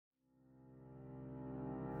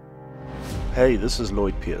Hey, this is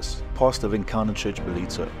Lloyd Pearce, pastor of Encounter Church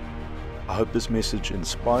Belito. I hope this message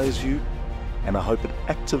inspires you, and I hope it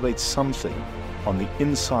activates something on the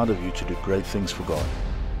inside of you to do great things for God.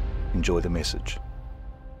 Enjoy the message.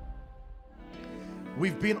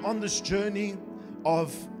 We've been on this journey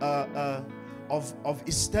of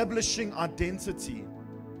establishing identity.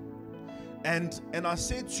 And I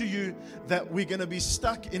said to you that we're going to be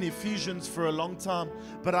stuck in Ephesians for a long time,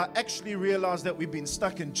 but I actually realized that we've been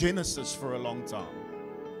stuck in Genesis for a long time.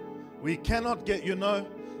 We cannot get,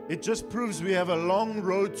 it just proves we have a long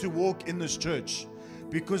road to walk in this church,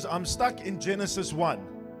 because I'm stuck in Genesis 1.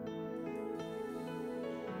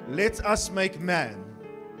 Let us make man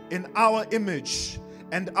in our image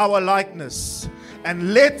and our likeness,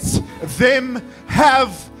 and let them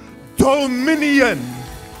have dominion.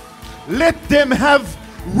 Let them have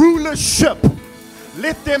rulership.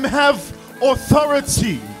 Let them have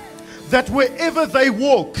authority. That wherever they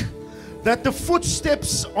walk, that the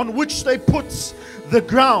footsteps on which they put the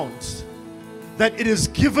ground, that it is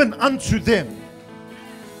given unto them.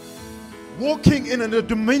 Walking in a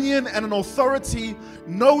dominion and an authority,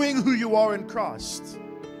 knowing who you are in Christ.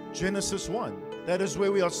 Genesis 1. That is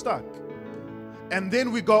where we are stuck. And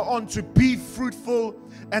then we go on to be fruitful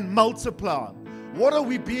and multiply. What are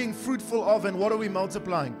we being fruitful of, and what are we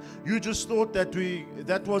multiplying? You just thought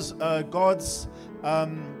that was God's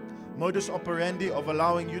modus operandi of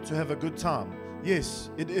allowing you to have a good time. Yes,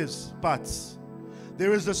 it is. But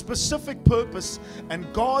there is a specific purpose,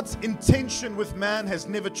 and God's intention with man has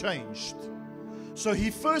never changed. So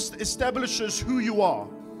He first establishes who you are.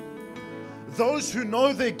 Those who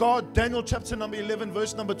know their God, Daniel chapter number 11,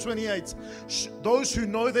 verse number 28, those who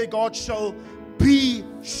know their God shall be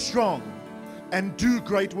strong and do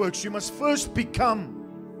great works. You must first become,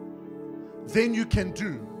 then you can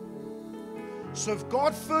do. So if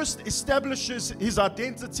God first establishes His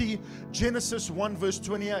identity, Genesis 1 verse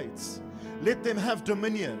 28, let them have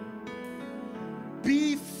dominion.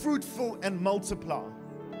 Be fruitful and multiply.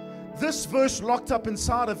 This verse locked up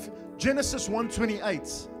inside of Genesis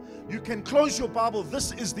 1:28. You can close your Bible.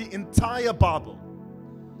 This is the entire Bible.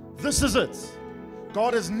 This is it.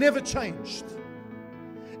 God has never changed.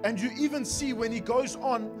 And you even see when He goes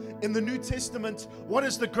on in the New Testament, what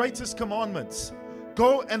is the greatest commandment?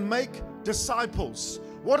 Go and make disciples.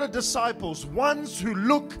 What are disciples? Ones who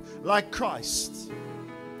look like Christ.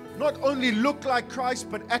 Not only look like Christ,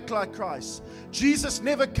 but act like Christ. Jesus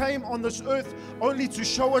never came on this earth only to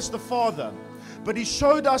show us the Father, but He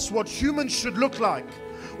showed us what humans should look like,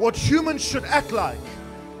 what humans should act like,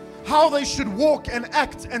 how they should walk and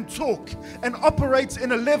act and talk and operate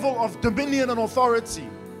in a level of dominion and authority.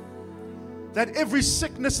 That every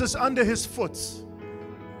sickness is under His foot.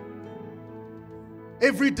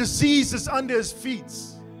 Every disease is under His feet.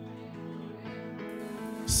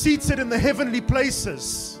 Seated in the heavenly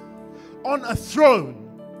places on a throne.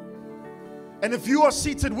 And if you are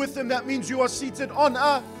seated with Him, that means you are seated on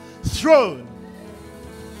a throne.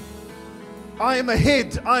 I am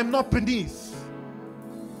ahead, I am not beneath.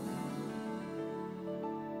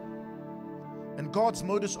 And God's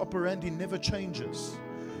modus operandi never changes.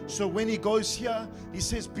 So when He goes here, He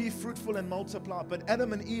says, be fruitful and multiply. But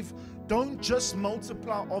Adam and Eve don't just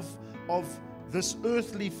multiply of this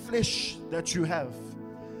earthly flesh that you have.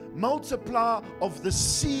 Multiply of the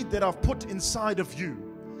seed that I've put inside of you.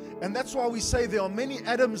 And that's why we say there are many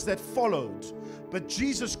Adams that followed. But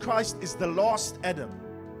Jesus Christ is the last Adam.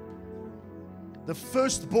 The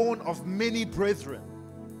firstborn of many brethren.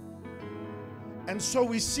 And so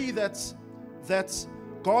we see that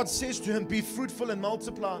God says to him, be fruitful and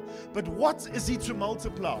multiply. But what is He to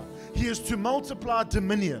multiply? He is to multiply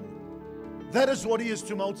dominion. That is what He is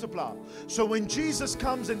to multiply. So when Jesus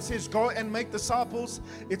comes and says, go and make disciples,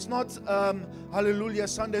 it's not, hallelujah,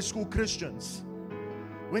 Sunday school Christians.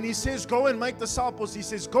 When He says, go and make disciples, He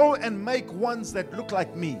says, go and make ones that look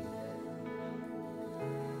like me.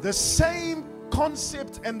 The same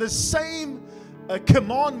concept and the same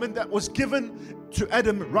commandment that was given to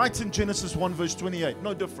Adam right in Genesis 1 verse 28.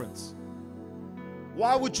 No difference.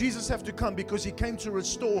 Why would Jesus have to come? Because He came to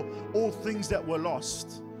restore all things that were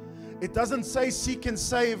lost. It doesn't say seek and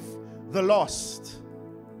save the lost.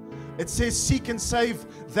 It says seek and save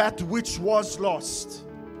that which was lost.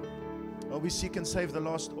 Oh, we seek and save the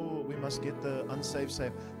lost. Oh, we must get the unsaved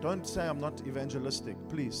saved. Don't say I'm not evangelistic,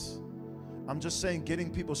 please. I'm just saying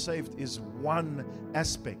getting people saved is one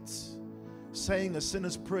aspect. Saying a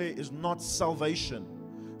sinner's prayer is not salvation.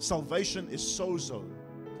 Salvation is sozo.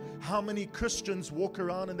 How many Christians walk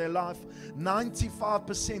around in their life?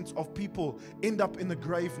 95% of people end up in the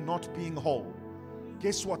grave not being whole.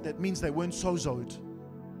 Guess what? That means they weren't sozoed.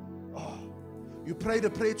 Oh, You prayed a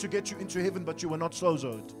prayer to get you into heaven, but you were not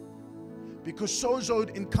sozoed. Because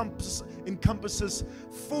sozoed encompasses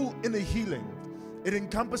full inner healing. It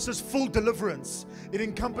encompasses full deliverance. It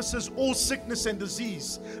encompasses all sickness and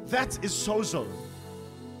disease. That is sozo.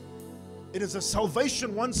 It is a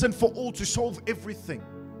salvation once and for all to solve everything.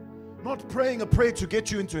 Not praying a prayer to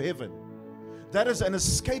get you into heaven. That is an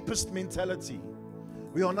escapist mentality.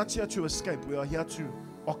 We are not here to escape. We are here to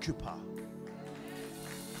occupy.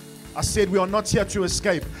 I said we are not here to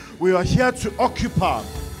escape. We are here to occupy.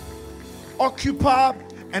 Occupy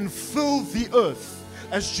and fill the earth.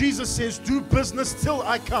 As Jesus says, do business till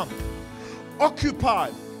I come. Occupy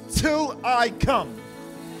till I come.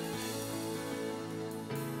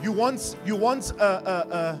 You want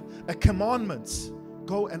a commandment.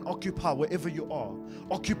 Go and occupy wherever you are.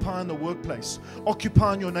 Occupy in the workplace.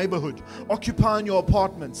 Occupy in your neighborhood. Occupy in your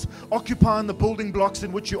apartments. Occupy in the building blocks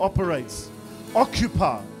in which you operate.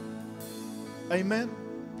 Occupy. Amen.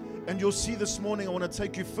 And you'll see this morning, I want to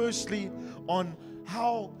take you firstly on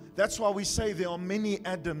how, that's why we say there are many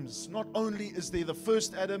Adams. Not only is there the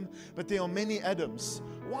first Adam, but there are many Adams.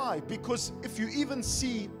 Why? Because if you even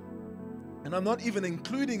see, and I'm not even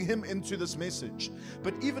including him into this message,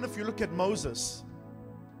 but even if you look at Moses,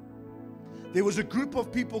 there was a group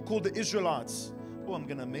of people called the Israelites. Oh, I'm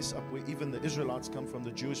going to mess up where even the Israelites come from,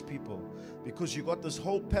 the Jewish people. Because you got this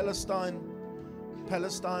whole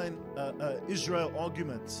Palestine-Israel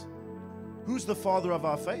argument. Who's the father of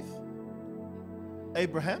our faith?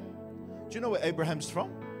 Abraham. Do you know where Abraham's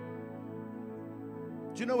from?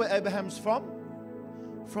 Do you know where Abraham's from?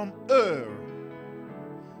 From Ur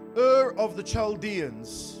of the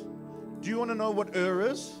Chaldeans. Do you want to know what Ur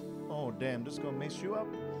is? Oh, damn, this is going to mess you up.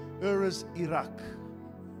 Ur is Iraq.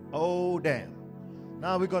 Oh, damn.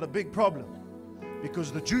 Now we got a big problem.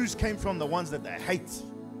 Because the Jews came from the ones that they hate.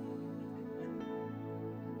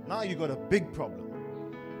 Now you got a big problem.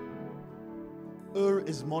 Ur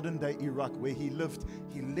is modern day Iraq, where he lived.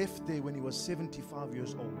 He left there when he was 75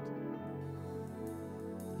 years old.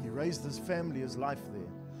 He raised his family, his life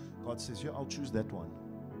there. God says, yeah, I'll choose that one.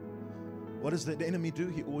 What does the enemy do?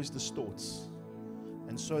 He always distorts.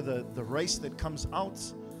 And so the race that comes out,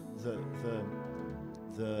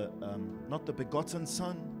 not the begotten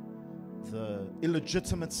son, the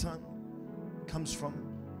illegitimate son, comes from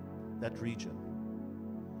that region.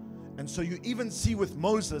 And so you even see with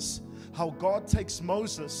Moses how God takes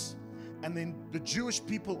Moses, and then the Jewish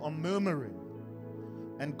people are murmuring,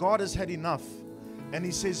 and God has had enough, and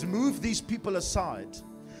he says, move these people aside,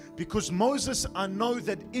 because Moses, I know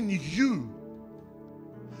that in you,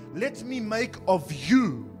 let me make of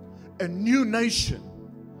you a new nation,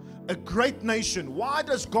 a great nation. Why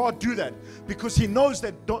does God do that? Because he knows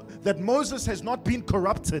that Moses has not been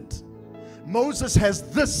corrupted. Moses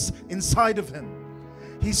has this inside of him.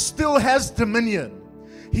 He still has dominion.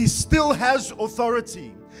 He still has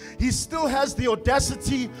authority. He still has the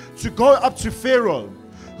audacity to go up to Pharaoh,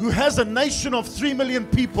 who has a nation of 3 million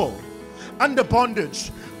people under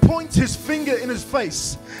bondage, point his finger in his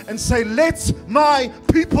face and say, let my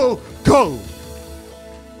people go.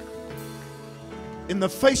 In the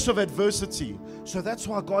face of adversity. So that's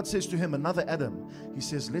why God says to him, another Adam. He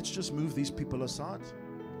says, let's just move these people aside.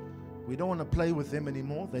 We don't want to play with them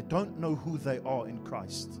anymore. They don't know who they are in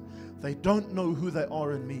Christ. They don't know who they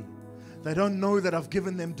are in me. They don't know that I've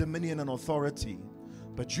given them dominion and authority.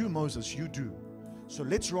 But you, Moses, you do. So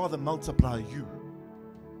let's rather multiply you.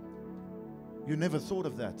 You never thought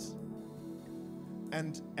of that.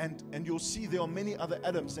 And you'll see there are many other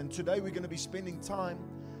Adams. And today we're going to be spending time.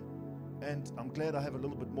 And I'm glad I have a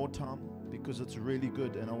little bit more time because it's really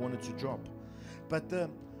good and I want it to drop. But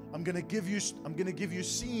I'm going to give you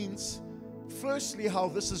scenes. Firstly, how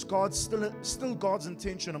this is God's still God's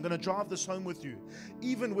intention. I'm going to drive this home with you.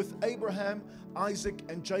 Even with Abraham, Isaac,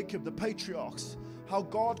 and Jacob, the patriarchs, how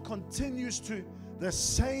God continues to, the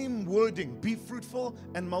same wording, be fruitful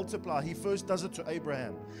and multiply. He first does it to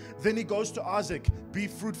Abraham. Then he goes to Isaac, be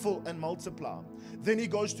fruitful and multiply. Then he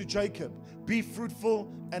goes to Jacob, be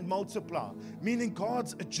fruitful and multiply. Meaning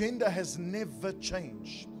God's agenda has never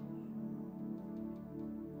changed.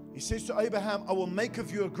 He says to Abraham, I will make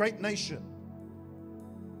of you a great nation.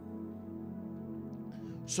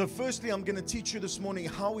 So firstly, I'm going to teach you this morning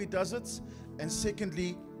how he does it. And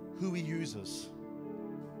secondly, who he uses.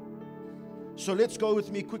 So let's go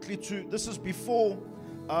with me quickly to, this is before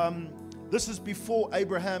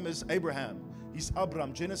Abraham is Abraham. He's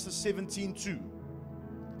Abram, Genesis 17:2.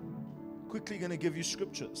 Quickly going to give you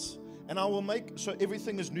scriptures. And I will make, so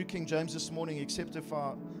everything is New King James this morning, except if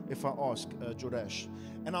I ask Jordash.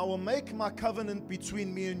 And I will make my covenant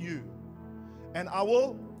between me and you. And I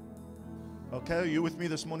will Okay, are you with me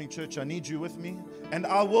this morning, church? I need you with me. And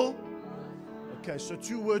I will. Okay, so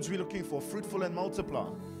 2 words we're looking for: fruitful and multiply.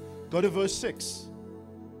 Go to verse 6.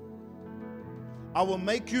 I will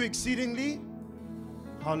make you exceedingly.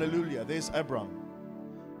 Hallelujah. There's Abraham.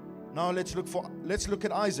 Now let's look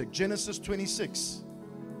at Isaac. Genesis 26,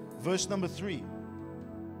 verse number 3.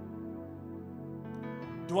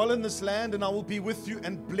 Dwell in this land, and I will be with you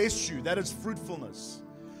and bless you. That is fruitfulness.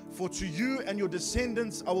 For to you and your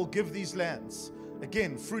descendants I will give these lands.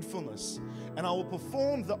 Again, fruitfulness. And I will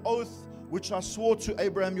perform the oath which I swore to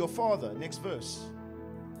Abraham your father. Next verse.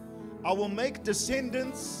 I will make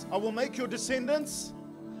your descendants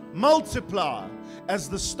multiply as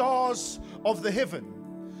the stars of the heaven.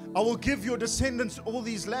 I will give your descendants all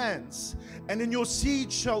these lands, and in your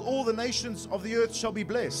seed shall all the nations of the earth shall be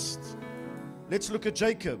blessed. Let's look at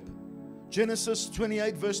Jacob. Genesis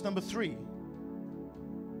 28, verse number 3.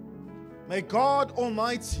 May God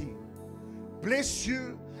Almighty bless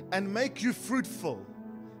you and make you fruitful.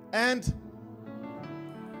 And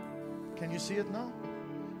can you see it now?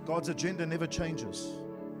 God's agenda never changes.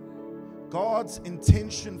 God's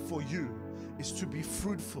intention for you is to be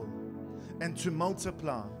fruitful and to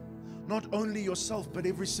multiply. Not only yourself, but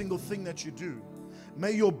every single thing that you do.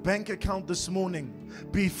 May your bank account this morning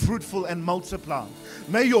be fruitful and multiply.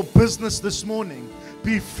 May your business this morning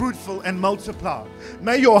be fruitful and multiply.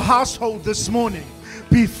 May your household this morning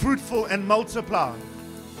be fruitful and multiply.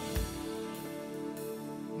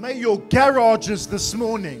 May your garages this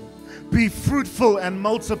morning be fruitful and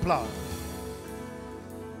multiply.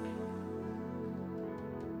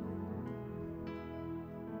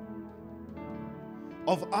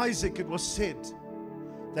 Of Isaac it was said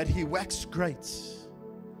that he waxed great,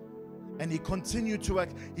 and he continued to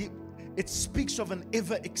act. It speaks of an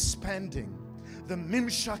ever expanding, the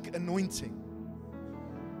Mimshak anointing,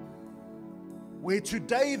 where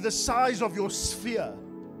today the size of your sphere,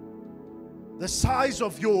 the size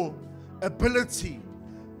of your ability,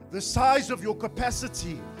 the size of your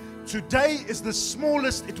capacity, today is the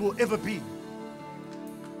smallest it will ever be.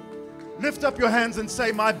 Lift up your hands and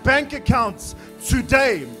say, my bank account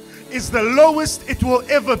today is the lowest it will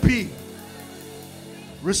ever be.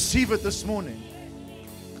 Receive it this morning.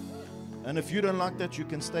 And if you don't like that, you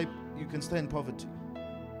can stay in poverty.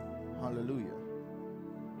 Hallelujah.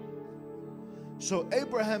 So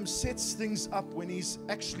Abraham sets things up when he's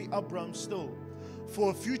actually Abraham still,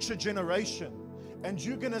 for a future generation. And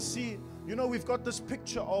you're going to see, you know, we've got this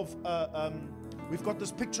picture of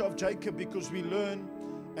Jacob, because we learn,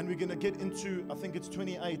 and we're going to get into, I think it's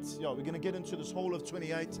 28. Yeah, we're going to get into this whole of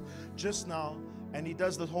 28 just now. And he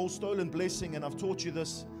does the whole stolen blessing, and I've taught you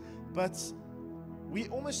this. But we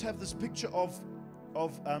almost have this picture of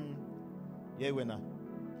Yewena,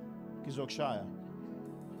 Kizokshire.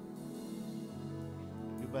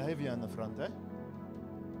 Your behavior in the front, eh?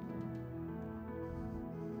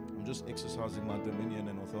 I'm just exercising my dominion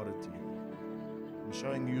and authority. I'm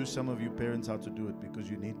showing you, some of you parents, how to do it, because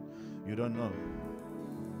you don't know.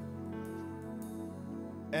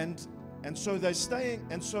 And so they're staying,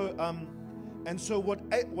 and so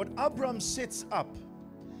what Abraham sets up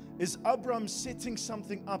is Abraham setting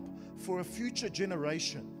something up for a future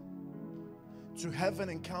generation to have an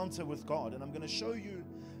encounter with God. And I'm going to show you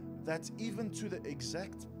that even to the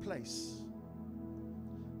exact place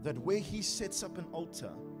that where he sets up an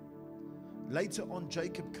altar, later on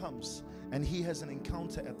Jacob comes and he has an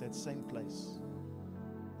encounter at that same place,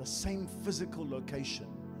 the same physical location.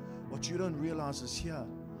 What you don't realize is here,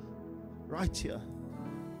 right here,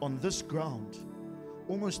 on this ground,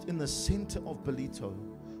 almost in the center of Belito,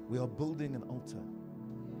 we are building an altar.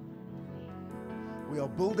 We are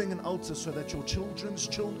building an altar so that your children's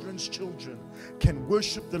children can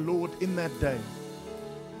worship the Lord in that day.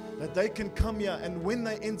 That they can come here, and when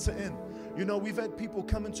they enter in, you know, we've had people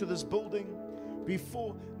come into this building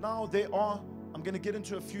before. Now I'm going to get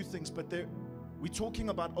into a few things, but we're talking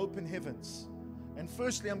about open heavens. And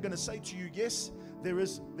firstly, I'm going to say to you, yes, there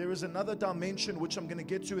is another dimension which I'm going to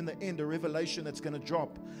get to in the end, a revelation that's going to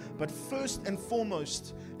drop. But first and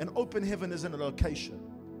foremost, an open heaven isn't a location.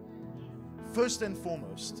 First and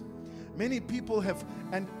foremost, many people have,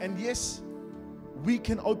 and yes, we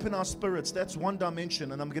can open our spirits. That's one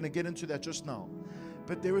dimension, and I'm going to get into that just now.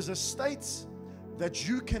 But there is a state that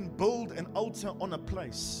you can build an altar on a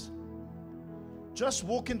place. You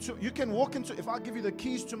can walk into, if I give you the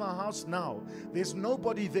keys to my house now, there's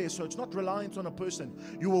nobody there, so it's not reliant on a person.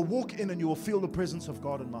 You will walk in and you will feel the presence of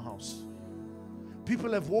God in my house.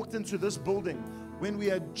 People have walked into this building when we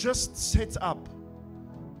had just set up,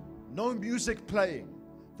 no music playing.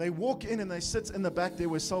 They walk in and they sit in the back there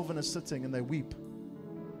where Salvin is sitting, and they weep.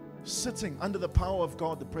 sitting under the power of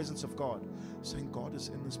God, the presence of God, saying, God is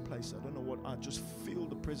in this place. I don't know what, I just feel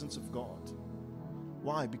the presence of God.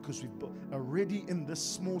 Why? Because we've already in this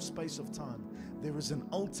small space of time, there is an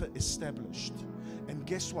altar established. And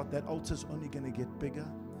guess what? That altar is only going to get bigger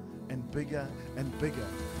and bigger and bigger.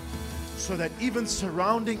 So that even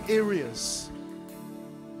surrounding areas,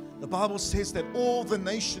 the Bible says that all the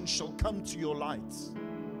nations shall come to your light.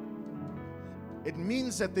 It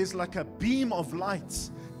means that there's like a beam of light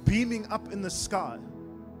beaming up in the sky.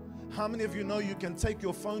 How many of you know you can take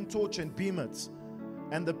your phone torch and beam it,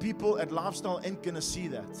 and the people at Lifestyle ain't gonna see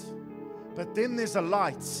that? But then there's a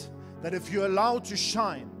light that if you're allowed to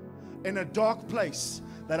shine in a dark place,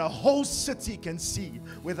 that a whole city can see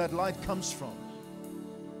where that light comes from.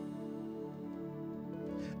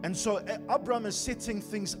 And so Abraham is setting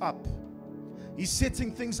things up. He's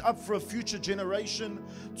setting things up for a future generation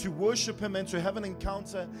to worship him and to have an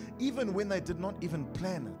encounter, even when they did not even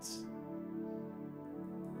plan it.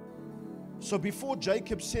 So before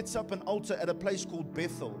Jacob sets up an altar at a place called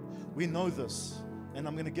Bethel, we know this, and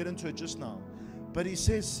I'm going to get into it just now. But he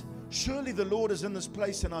says, surely the Lord is in this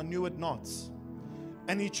place, and I knew it not.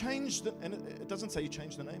 And he changed, and it doesn't say he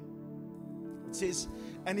changed the name. It says,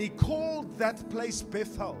 and he called that place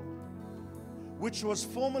Bethel, which was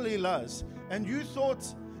formerly Luz. And you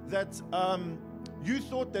thought that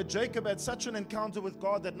Jacob had such an encounter with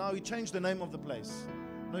God that now he changed the name of the place.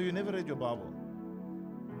 No, you never read your Bible.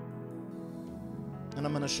 And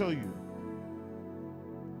I'm going to show you.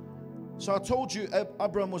 So I told you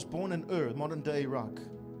Abraham was born in Ur, modern day Iraq.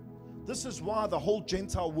 This is why the whole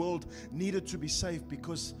Gentile world needed to be saved,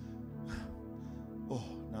 because, oh,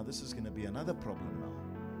 now this is going to be another problem now.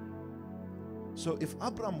 So if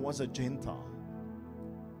Abraham was a Gentile,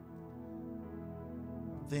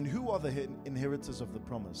 then who are the inheritors of the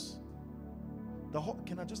promise?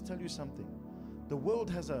 Can I just tell you something? The world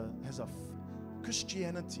has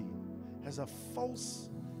Christianity has a false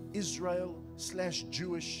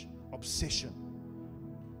Israel/Jewish obsession.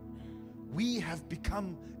 We have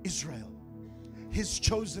become Israel, his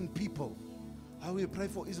chosen people. How we pray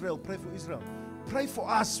for Israel, pray for Israel. Pray for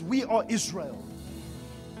us, we are Israel.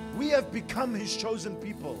 We have become his chosen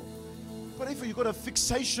people. Pray for you got a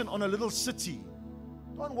fixation on a little city.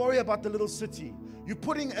 Don't worry about the little city. You're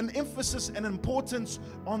putting an emphasis and importance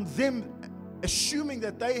on them, assuming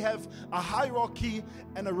that they have a hierarchy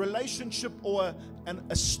and a relationship or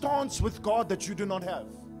a stance with God that you do not have.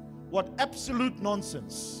 What absolute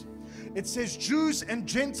nonsense. It says Jews and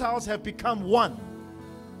Gentiles have become one.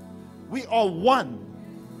 We are one.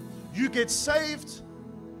 You get saved,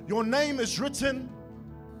 your name is written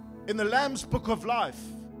in the Lamb's Book of Life.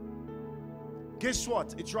 Guess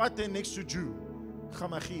what? It's right there next to Jew.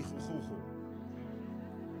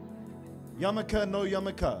 Yamaka, no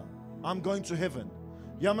Yamaka, I'm going to heaven.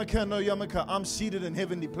 Yamaka, no Yamaka, I'm seated in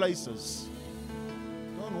heavenly places.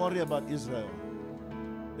 Don't worry about Israel.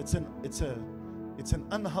 It's an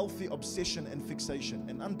unhealthy obsession and fixation,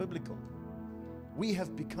 and unbiblical. We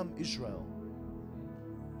have become Israel,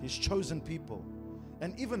 his chosen people.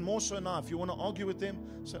 And even more so now, if you want to argue with them,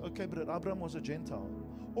 say, okay, but Abraham was a Gentile.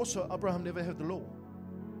 Also, Abraham never had the law.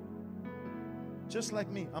 Just like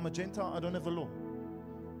me, I'm a Gentile, I don't have the law.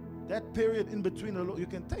 That period in between the law, you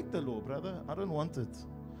can take the law, brother. I don't want it.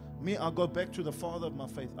 Me, I'll go back to the father of my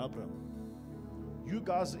faith, Abraham. You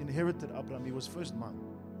guys inherited Abraham. He was first man.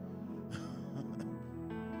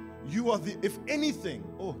 You are the, if anything,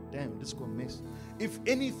 oh damn, this is going to mess. If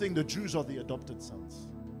anything, the Jews are the adopted sons.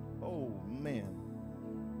 Oh man.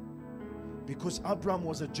 Because Abraham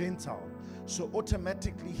was a Gentile. So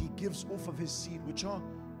automatically he gives off of his seed, which are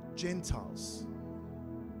Gentiles.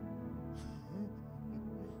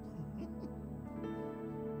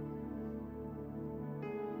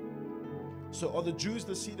 So are the Jews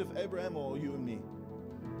the seed of Abraham, or you and me?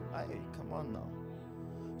 Hey, come on now.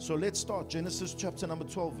 So let's start. Genesis chapter number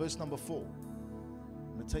 12, verse number 4.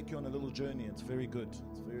 I'm going to take you on a little journey. It's very good.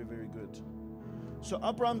 It's very, very good. So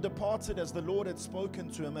Abraham departed as the Lord had spoken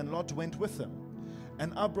to him, and Lot went with him.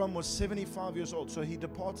 And Abraham was 75 years old. So he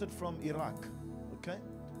departed from Iraq. Okay?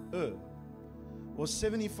 Was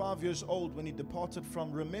 75 years old when he departed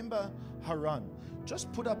from, remember, Haran.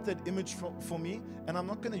 Just put up that image for me, and I'm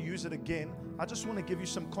not going to use it again. I just want to give you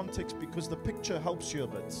some context because the picture helps you a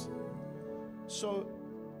bit. So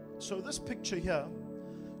this picture here,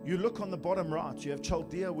 you look on the bottom right, you have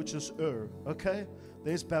Chaldea, which is Ur, okay?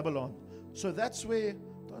 There's Babylon. So that's where,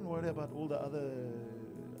 don't worry about all the other,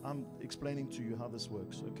 I'm explaining to you how this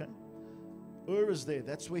works, okay? Ur is there,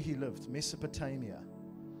 that's where he lived, Mesopotamia,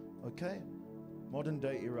 okay? Modern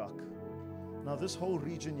day Iraq. Now this whole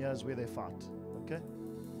region here is where they fight, okay?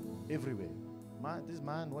 Everywhere. Mine, this is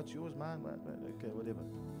mine. What's yours? Mine. Okay, whatever.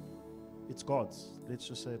 It's God's. Let's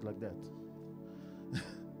just say it like that.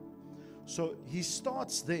 So he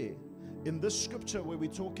starts there. In this scripture where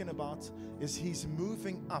we're talking about is he's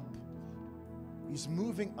moving up. He's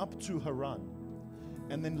moving up to Haran.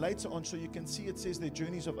 And then later on, so you can see it says the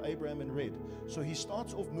journeys of Abraham in red. So he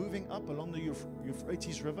starts off moving up along the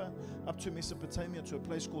Euphrates River up to Mesopotamia to a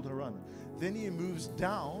place called Haran. Then he moves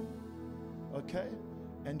down, okay?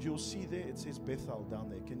 And you'll see there, it says Bethel down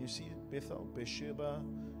there. Can you see it? Bethel, Beersheba,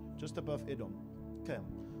 just above Edom. Okay,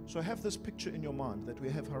 so have this picture in your mind that we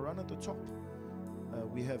have Haran at the top.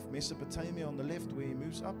 We have Mesopotamia on the left where he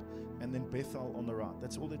moves up, and then Bethel on the right.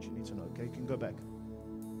 That's all that you need to know, okay? You can go back.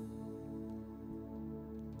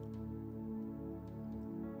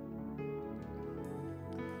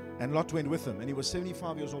 And Lot went with him, and he was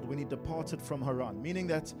 75 years old when he departed from Haran. Meaning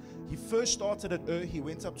that he first started at Ur, he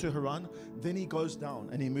went up to Haran, then he goes down,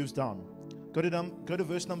 and he moves down. Go to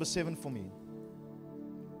verse number 7 for me.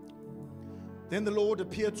 Then the Lord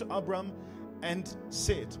appeared to Abram and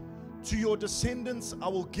said, to your descendants I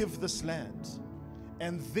will give this land.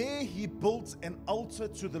 And there he built an altar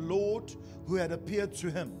to the Lord who had appeared to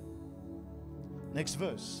him. Next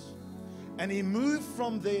verse. And he moved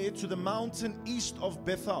from there to the mountain east of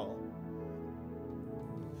Bethel.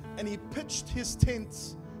 And he pitched his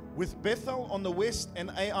tents with Bethel on the west and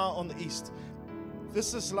Ai on the east.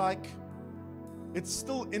 This is like, it's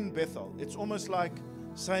still in Bethel. It's almost like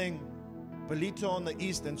saying Belito on the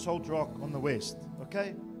east and Salt Rock on the west.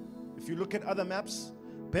 Okay? If you look at other maps,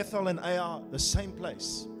 Bethel and Ai are the same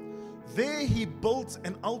place. There he built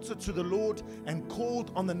an altar to the Lord and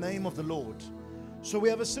called on the name of the Lord. So we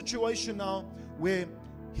have a situation now where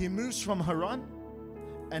he moves from Haran,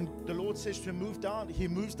 and the Lord says to him, move down. He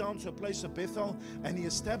moves down to a place of Bethel, and he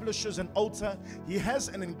establishes an altar. He has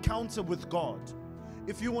an encounter with God.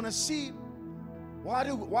 If you want to see, why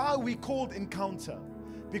are we called encounter?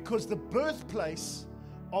 Because the birthplace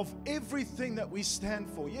of everything that we stand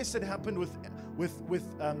for. Yes, it happened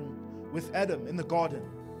with Adam in the garden.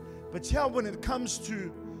 But here when it comes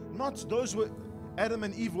to not those were Adam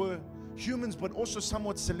and Eve were humans, but also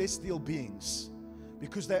somewhat celestial beings,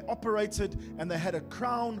 because they operated and they had a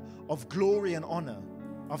crown of glory and honor.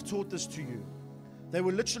 I've taught this to you. They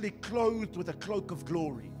were literally clothed with a cloak of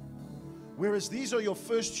glory. Whereas these are your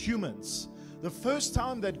first humans. The first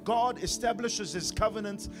time that God establishes his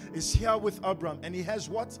covenant is here with Abram. And he has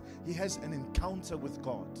what? He has an encounter with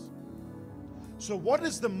God. So what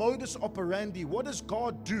is the modus operandi? What does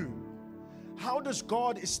God do? How does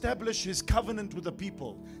God establish his covenant with the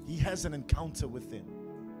people? He has an encounter with them.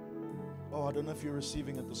 Oh, I don't know if you're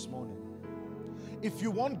receiving it this morning. If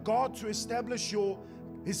you want God to establish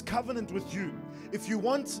his covenant with you, if you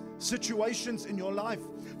want situations in your life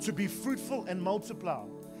to be fruitful and multiply,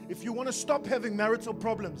 if you want to stop having marital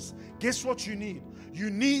problems, guess what you need? You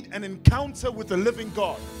need an encounter with the living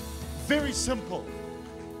God. Very simple.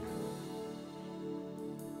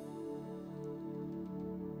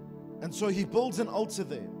 And so he builds an altar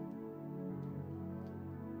there.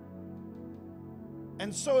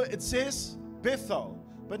 And so it says Bethel.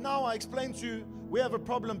 But now I explain to you, we have a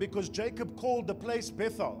problem because Jacob called the place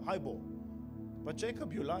Bethel, Highball. But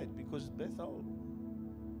Jacob, you lied, because Bethel,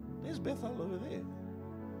 there's Bethel over there.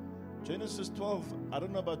 Genesis 12, I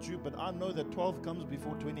don't know about you, but I know that 12 comes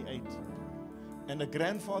before 28. And a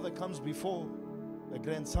grandfather comes before a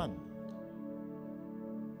grandson.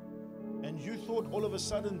 And you thought all of a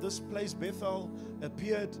sudden this place, Bethel,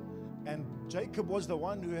 appeared, and Jacob was the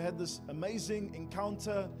one who had this amazing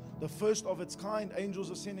encounter, the first of its kind, angels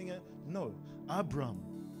ascending it. No, Abram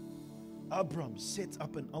set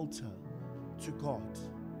up an altar to God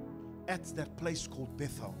at that place called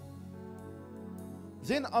Bethel.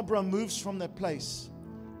 Then Abram moves from that place.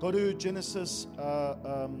 Go to Genesis,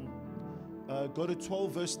 go to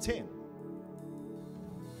 12 verse 10.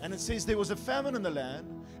 And it says, there was a famine in the land,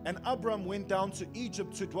 and Abram went down to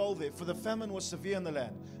Egypt to dwell there, for the famine was severe in the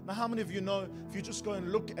land. Now, how many of you know, if you just go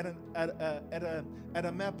and look at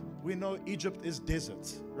a map, we know Egypt is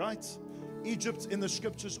desert, right? Egypt in the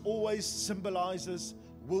scriptures always symbolizes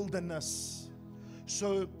wilderness.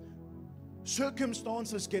 So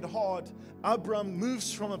circumstances get hard. Abram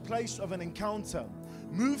moves from a place of an encounter,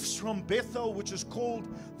 moves from Bethel, which is called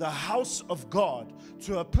the house of God,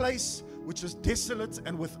 to a place which is desolate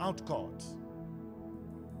and without God.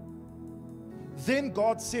 Then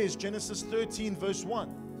God says, Genesis 13 verse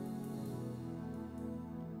 1.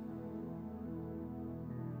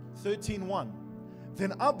 13:1.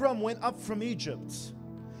 Then Abram went up from Egypt,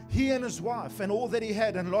 he and his wife and all that he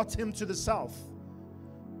had, and Lot him to the south.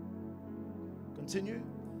 Continue.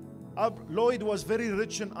 Lloyd was very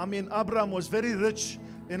rich, Abraham was very rich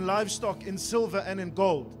in livestock, in silver, and in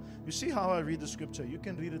gold. You see how I read the scripture? You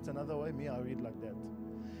can read it another way. Me, I read like that.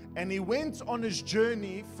 And he went on his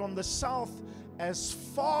journey from the south as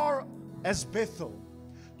far as Bethel,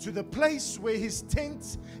 to the place where his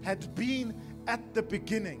tent had been at the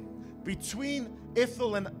beginning, between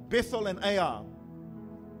Bethel and Ai.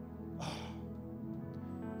 Oh,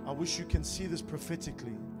 I wish you can see this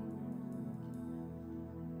prophetically.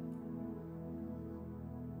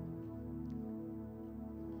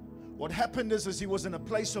 What happened is he was in a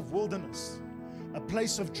place of wilderness, a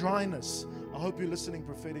place of dryness. I hope you're listening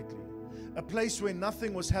prophetically. A place where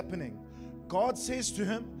nothing was happening. God says to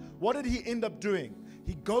him, what did he end up doing?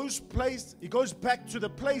 He goes back to the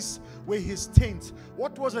place where his tent.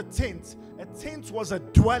 What was a tent? A tent was a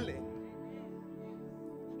dwelling.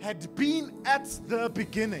 Had been at the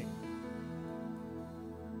beginning.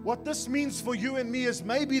 What this means for you and me is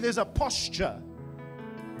maybe there's a posture.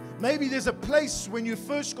 Maybe there's a place when you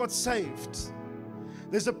first got saved.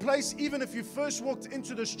 There's a place even if you first walked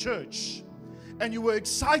into this church and you were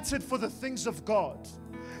excited for the things of God.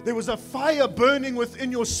 There was a fire burning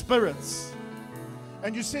within your spirits.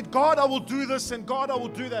 And you said, God, I will do this, and God, I will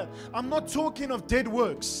do that. I'm not talking of dead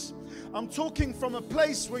works. I'm talking from a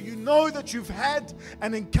place where you know that you've had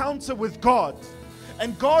an encounter with God.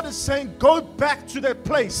 And God is saying, go back to that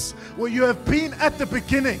place where you have been at the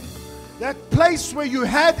beginning. That place where you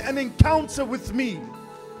had an encounter with me.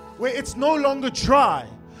 Where it's no longer dry.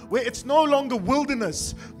 Where it's no longer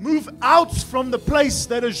wilderness. Move out from the place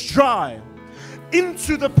that is dry.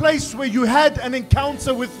 Into the place where you had an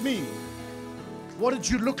encounter with me. What did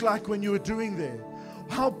you look like when you were doing there?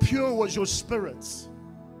 How pure was your spirit?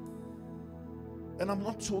 And I'm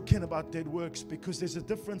not talking about dead works, because there's a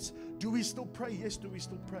difference. Do we still pray? Yes. Do we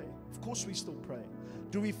still pray? Of course we still pray.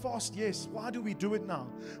 Do we fast? Yes. Why do we do it now?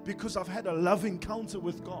 Because I've had a love encounter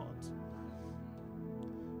with God.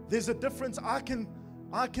 There's a difference. I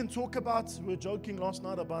can talk about, we were joking last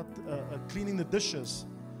night about cleaning the dishes,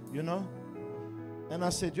 you know. And I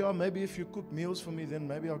said, yeah, maybe if you cook meals for me, then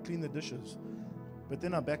maybe I'll clean the dishes. But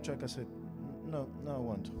then I backtracked. I said, no, I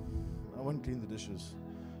won't. I won't clean the dishes.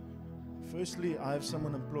 Firstly, I have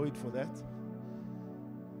someone employed for that.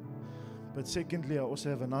 But secondly, I also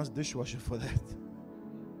have a nice dishwasher for that.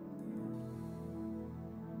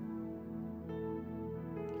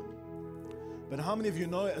 But how many of you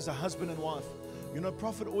know, as a husband and wife, you know,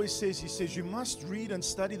 Prophet always says, he says, you must read and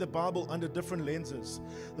study the Bible under different lenses.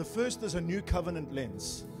 The first is a new covenant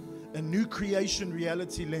lens, a new creation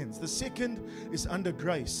reality lens. The second is under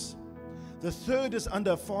grace. The third is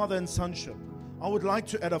under father and sonship. I would like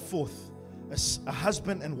to add a fourth, a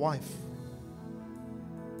husband and wife.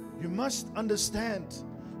 You must understand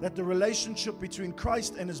that the relationship between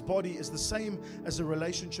Christ and his body is the same as a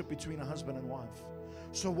relationship between a husband and wife.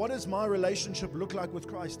 So what does my relationship look like with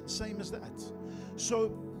Christ? Same as that.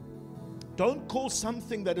 So don't call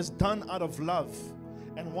something that is done out of love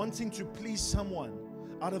and wanting to please someone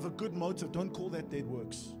out of a good motive, don't call that dead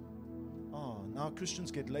works. Oh, now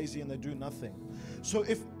Christians get lazy and they do nothing. So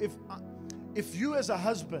if you as a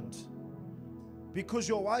husband, because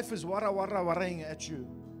your wife is warring at you,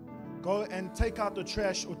 go and take out the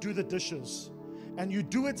trash or do the dishes, and you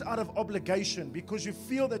do it out of obligation because you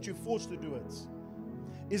feel that you're forced to do it,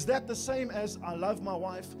 is that the same as I love my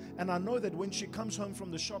wife and I know that when she comes home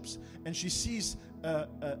from the shops and she sees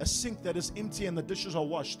a sink that is empty and the dishes are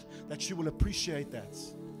washed, that she will appreciate that?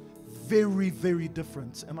 Very, very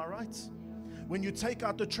different. Am I right? When you take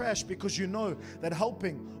out the trash because you know that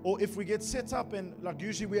helping, or if we get set up and like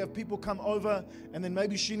usually we have people come over and then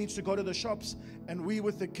maybe she needs to go to the shops and we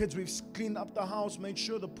with the kids, we've cleaned up the house, made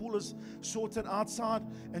sure the pool is sorted outside,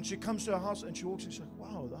 and she comes to her house and she walks and she's like,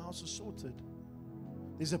 wow, the house is sorted.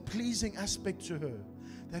 There's a pleasing aspect to her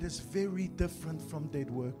that is very different from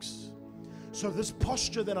dead works. So this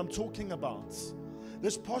posture that I'm talking about,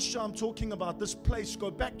 this place,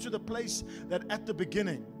 go back to the place that at the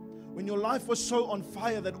beginning, when your life was so on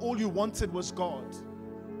fire that all you wanted was God,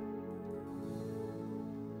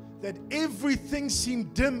 that everything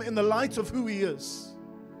seemed dim in the light of who He is,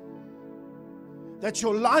 that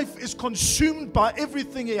your life is consumed by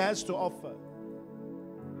everything He has to offer.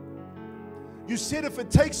 You said, if it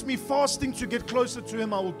takes me fasting to get closer to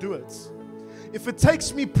Him, I will do it. If it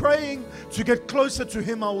takes me praying to get closer to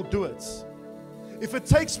Him, I will do it. If it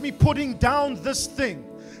takes me putting down this thing,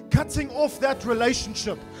 cutting off that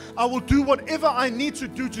relationship, I will do whatever I need to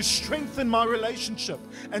do to strengthen my relationship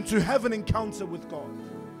and to have an encounter with God.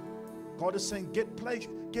 God is saying, get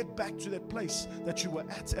back to that place that you were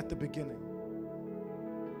at the beginning.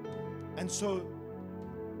 And so,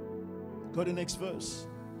 go to the next verse.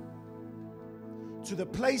 to the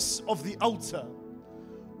place of the altar,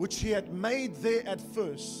 which he had made there at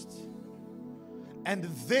first. And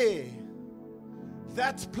there,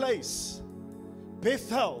 that place,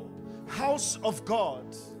 Bethel, house of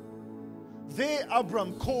God, there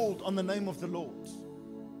Abram called on the name of the Lord.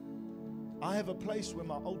 I have a place where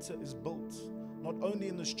my altar is built, not only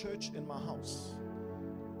in this church, in my house.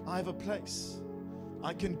 I have a place.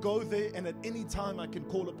 I can go there, and at any time I can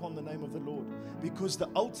call upon the name of the Lord, because the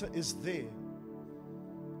altar is there.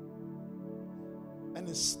 An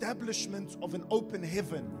establishment of an open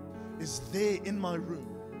heaven is there in my room.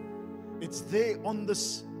 It's there on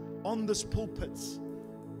this pulpit.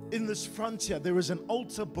 In this frontier, there is an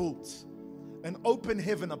altar built, an open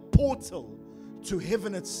heaven, a portal to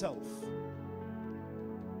heaven itself.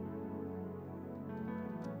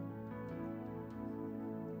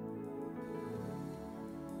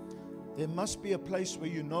 There must be a place where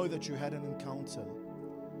you know that you had an encounter.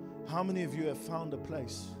 How many of you have found a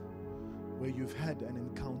place where you've had an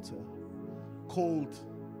encounter, called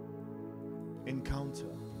encounter?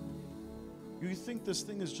 You think this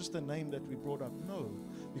thing is just a name that we brought up? No,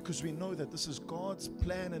 because we know that this is God's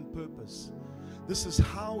plan and purpose. This is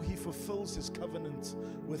how he fulfills his covenant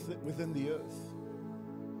within the earth.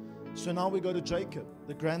 So now we go to Jacob,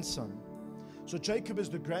 the grandson. So Jacob is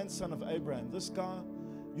the grandson of Abraham. This guy,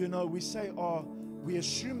 you know, we say, we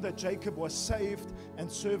assume that Jacob was saved and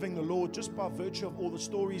serving the Lord just by virtue of all the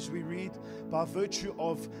stories we read, by virtue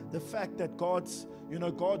of the fact that God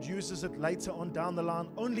uses it later on down the line.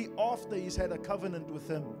 Only after he's had a covenant with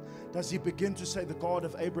him does he begin to say the God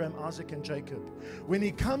of Abraham, Isaac, and Jacob. When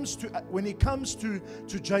he comes to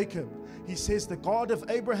Jacob, he says the God of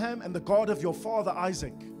Abraham and the God of your father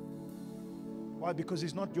Isaac. Why? Because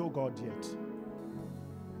he's not your God yet.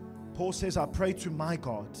 Paul says, I pray to my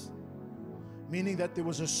God. Meaning that there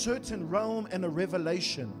was a certain realm and a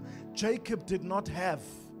revelation Jacob did not have.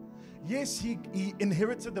 Yes, he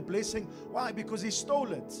inherited the blessing. Why? Because he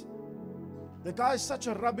stole it. The guy is such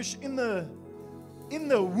a rubbish in the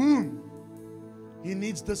womb. He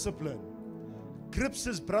needs discipline. Grips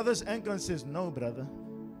his brother's ankle and says, no, brother.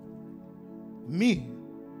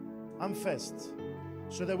 I'm first.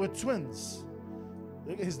 So they were twins.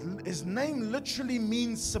 His name literally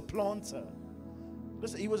means supplanter.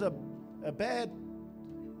 Listen, he was a badass.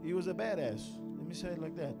 Let me say it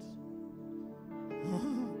like that.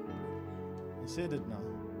 I said it now.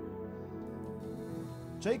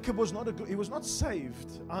 Jacob was not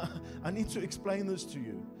saved. I need to explain this to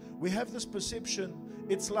you. We have this perception.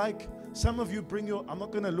 It's like some of you I'm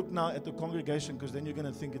not going to look now at the congregation, because then you're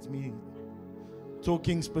going to think it's me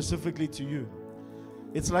talking specifically to you.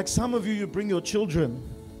 It's like some of you bring your children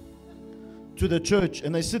to the church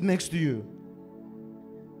and they sit next to you.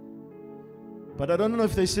 But I don't know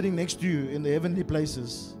if they're sitting next to you in the heavenly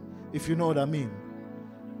places, if you know what I mean.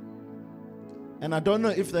 And I don't know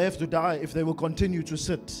if they have to die, if they will continue to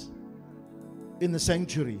sit in the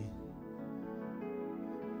sanctuary.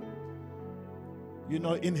 You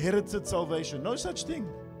know, inherited salvation. No such thing.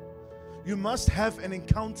 You must have an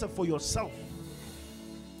encounter for yourself.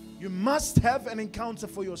 You must have an encounter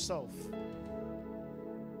for yourself.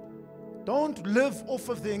 Don't live off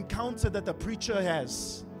of the encounter that the preacher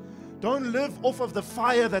has. Don't live off of the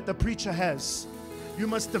fire that the preacher has. You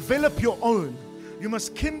must develop your own. You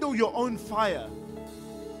must kindle your own fire.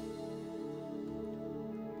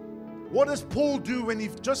 What does Paul do when he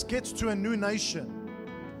just gets to a new nation?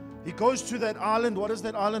 He goes to that island. What is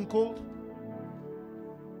that island called?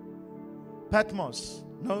 Patmos.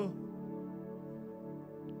 No.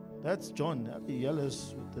 That's John. He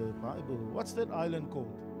yells with the Bible. What's that island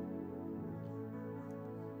called?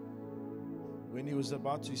 When he was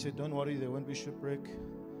about to, he said, don't worry, there won't be shipwreck.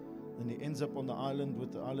 Then he ends up on the island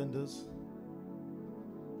with the islanders.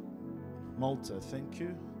 Malta, thank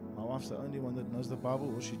you. My wife's the only one that knows the Bible.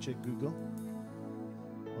 Will she check Google?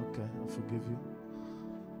 Okay, I'll forgive you.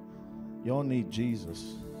 Y'all need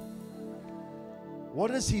Jesus.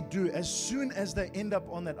 What does he do? As soon as they end up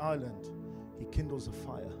on that island, he kindles a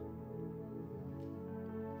fire.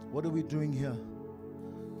 What are we doing here?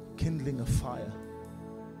 Kindling a fire.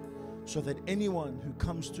 So that anyone who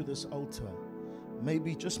comes to this altar,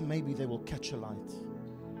 maybe, just maybe, they will catch a light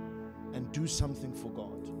and do something for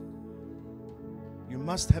God. You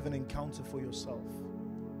must have an encounter for yourself.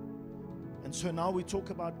 And so now we talk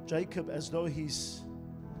about Jacob as though he's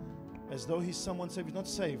someone saved. He's not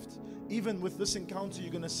saved. Even with this encounter,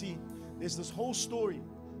 you're going to see there's this whole story.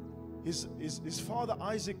 His father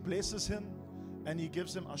Isaac blesses him, and he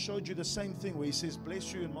gives him, I showed you the same thing where he says,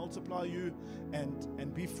 bless you and multiply you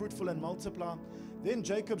and be fruitful and multiply. Then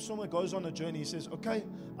Jacob somewhere goes on a journey. He says, okay,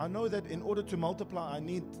 I know that in order to multiply, I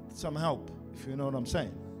need some help. If you know what I'm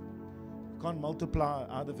saying. He can't multiply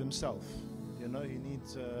out of himself. You know, he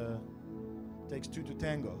needs, takes two to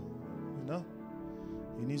tango. You know,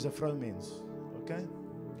 he needs a fromens. Okay?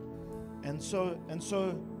 And so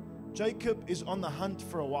Jacob is on the hunt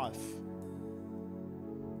for a wife.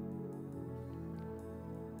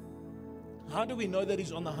 How do we know that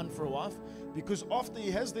he's on the hunt for a wife? Because after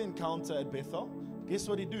he has the encounter at Bethel, guess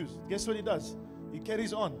what he does? Guess what he does? He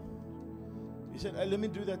carries on. He said, hey, let me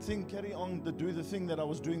do that thing, carry on to do the thing that I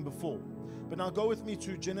was doing before. But now go with me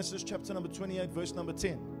to Genesis chapter number 28, verse number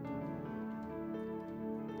 10.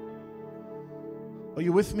 Are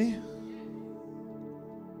you with me?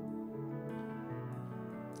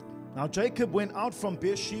 Now Jacob went out from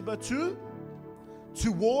Beersheba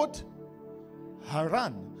toward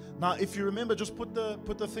Haran. Now if you remember, just put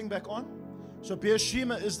the thing back on. So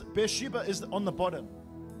Beersheba is on the bottom.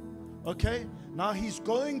 Okay? Now he's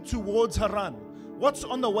going towards Haran. What's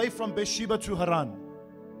on the way from Beersheba to Haran?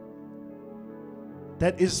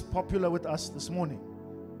 That is popular with us this morning.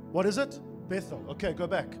 What is it? Bethel. Okay, go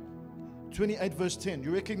back. 28 verse 10.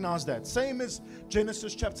 You recognize that. Same as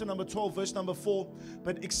Genesis chapter number 12 verse number 4.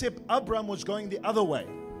 But except Abram was going the other way.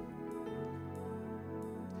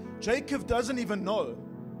 Jacob doesn't even know.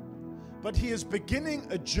 But he is beginning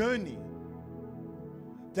a journey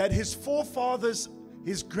that his forefathers,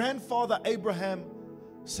 his grandfather Abraham,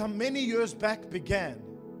 some many years back began.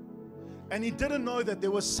 And he didn't know that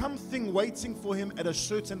there was something waiting for him at a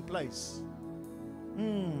certain place.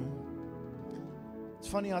 It's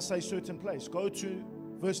funny I say certain place. Go to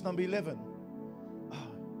verse number 11.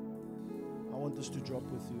 I want this to drop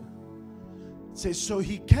with you. It says, so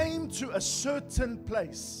he came to a certain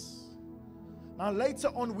place. Now later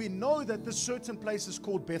on we know that this certain place is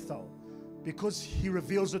called Bethel because he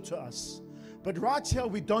reveals it to us. But right here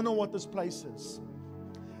we don't know what this place is.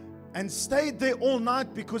 And stayed there all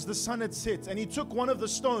night because the sun had set. And he took one of the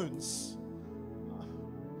stones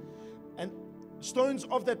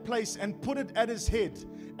of that place and put it at his head.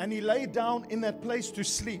 And he lay down in that place to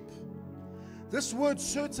sleep. This word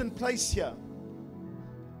certain place here,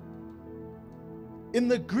 in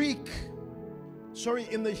the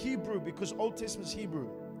Hebrew, because Old Testament is Hebrew.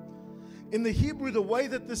 In the Hebrew, the way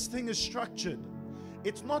that this thing is structured,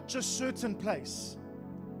 it's not just certain place.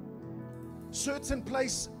 Certain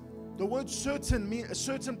place, the word a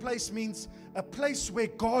certain place means a place where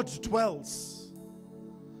God dwells.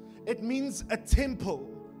 It means a temple,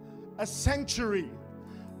 a sanctuary,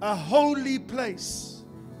 a holy place.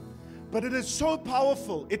 But it is so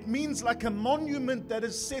powerful. It means like a monument that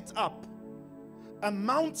is set up. A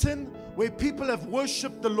mountain where people have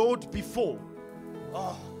worshipped the Lord before.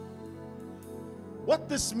 What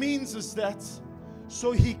this means is that,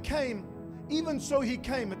 so he came, even so he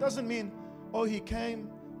came. It doesn't mean, he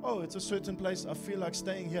came, it's a certain place, I feel like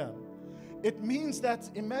staying here. It means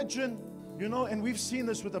that, imagine, and we've seen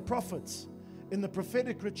this with the prophets in the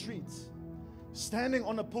prophetic retreats, standing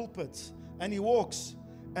on a pulpit, and he walks,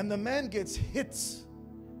 and the man gets hit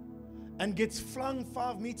and gets flung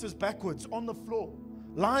 5 meters backwards on the floor,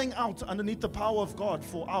 lying out underneath the power of God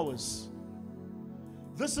for hours.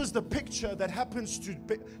 This is the picture that happens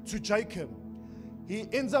to Jacob. He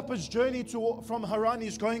ends up his journey from Haran.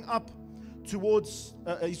 He's going up towards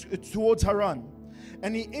Haran,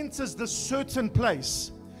 and he enters this certain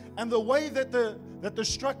place. And the way that the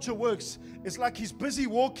structure works is like he's busy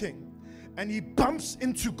walking, and he bumps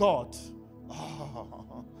into God.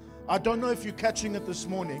 I don't know if you're catching it this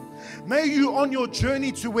morning. May you, on your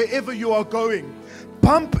journey to wherever you are going,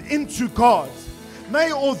 bump into God.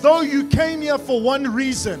 May, although you came here for one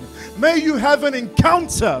reason, may you have an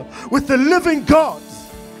encounter with the living God.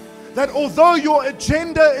 That although your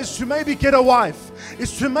agenda is to maybe get a wife,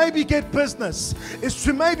 is to maybe get business, is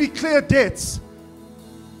to maybe clear debts,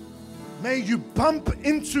 may you bump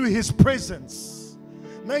into His presence.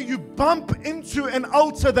 May you bump into an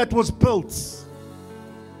altar that was built.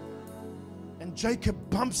 And Jacob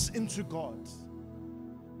bumps into God.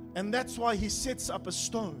 And that's why he sets up a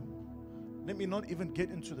stone. Let me not even get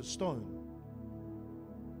into the stone.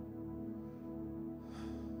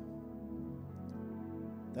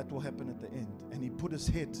 That will happen at the end. And he put his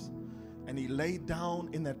head and he lay down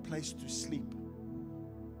in that place to sleep.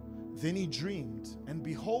 Then he dreamed, and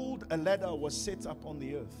behold, a ladder was set up on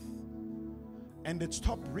the earth, and its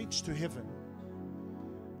top reached to heaven.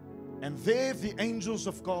 And there the angels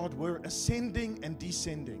of God were ascending and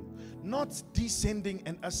descending, not descending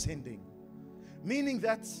and ascending, meaning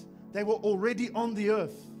that they were already on the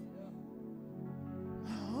earth.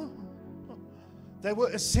 They were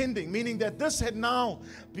ascending, meaning that this had now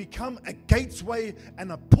become a gateway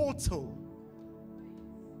and a portal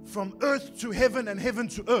from earth to heaven and heaven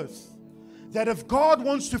to earth. that if God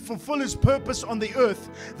wants to fulfill His purpose on the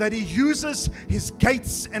earth, that He uses His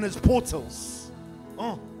gates and His portals.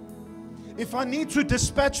 Oh. If I need to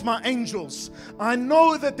dispatch my angels, I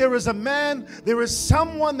know that there is a man, there is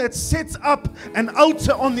someone that sets up an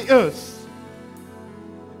altar on the earth.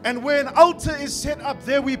 And where an altar is set up,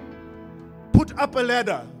 there we put up a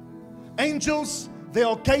ladder. Angels, there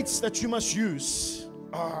are gates that you must use.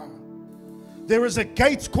 There is a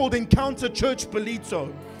gate called Encounter Church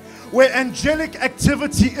Belito, where angelic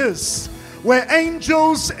activity is, where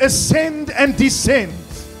angels ascend and descend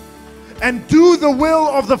and do the will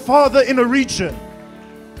of the Father in a region.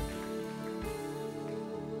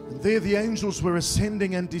 And there the angels were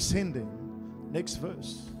ascending and descending. Next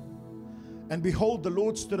verse. And behold, the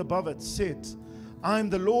Lord stood above it, said, I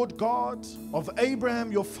am the Lord God of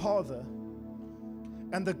Abraham your father,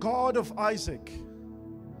 and the God of Isaac.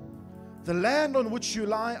 The land on which you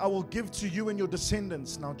lie I will give to you and your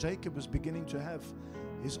descendants. Now Jacob was beginning to have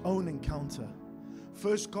his own encounter.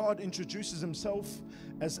 First, God introduces Himself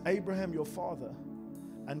as Abraham your father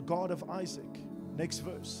and God of Isaac. Next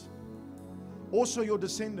verse. Also your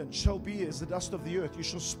descendants shall be as the dust of the earth. You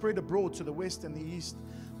shall spread abroad to the west and the east,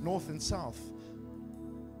 north and south.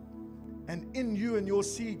 And in you and your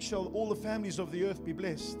seed shall all the families of the earth be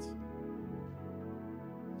blessed.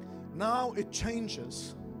 Now it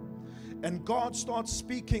changes. And God starts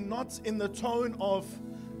speaking not in the tone of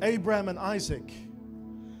Abraham and Isaac,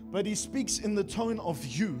 but He speaks in the tone of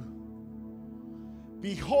you.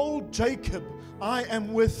 Behold, Jacob, I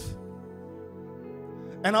am with,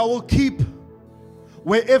 and I will keep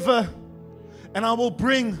wherever, and I will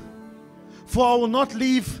bring, for I will not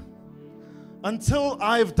leave until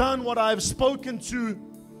I have done what I have spoken to.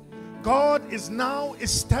 God is now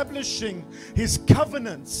establishing His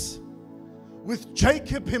covenants with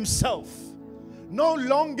Jacob himself. No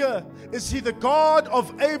longer is He the God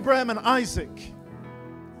of Abraham and Isaac.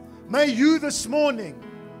 May you this morning,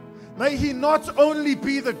 may He not only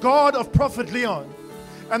be the God of Prophet Leon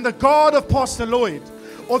and the God of Pastor Lloyd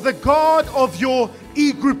or the God of your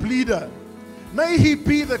e-group leader. May He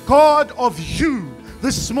be the God of you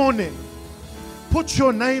this morning. Put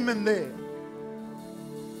your name in there.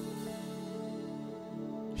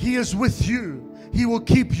 He is with you. He will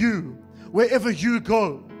keep you wherever you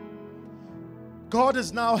go. God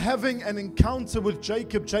is now having an encounter with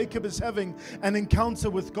Jacob. Jacob is having an encounter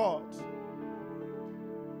with God.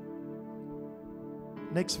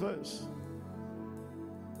 Next verse.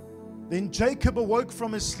 Then Jacob awoke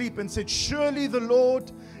from his sleep and said, surely the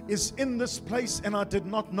Lord is in this place, and I did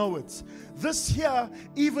not know it. This here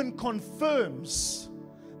even confirms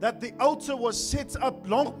that the altar was set up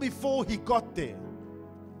long before he got there.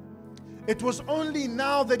 It was only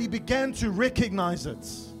now that he began to recognize it.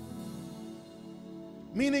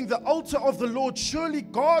 Meaning the altar of the Lord, surely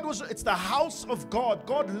God was, it's the house of God.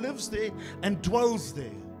 God lives there and dwells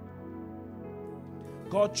there.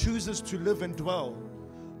 God chooses to live and dwell,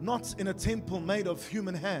 not in a temple made of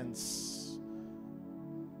human hands,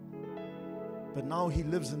 but now He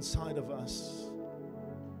lives inside of us.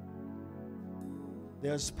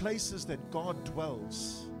 There's places that God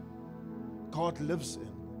dwells, God lives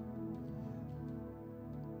in.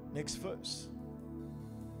 Next verse.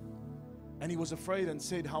 And he was afraid and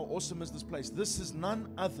said, how awesome is this place? This is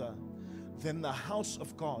none other than the house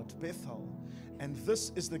of God, Bethel, and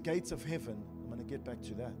this is the gates of heaven. I'm going to get back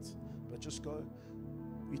to that, but just go.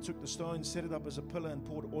 He took the stone, set it up as a pillar, and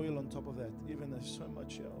poured oil on top of that. Even there's so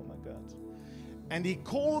much here, oh my God. And he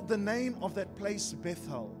called the name of that place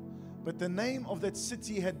Bethel, but the name of that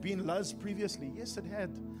city had been Luz previously. Yes, it had,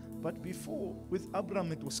 but before, with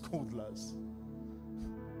Abram, it was called Luz.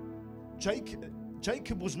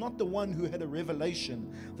 Jacob was not the one who had a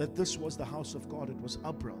revelation that this was the house of God. It was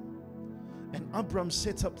Abram. And Abram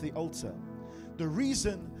set up the altar. The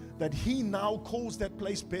reason that he now calls that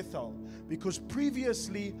place Bethel, because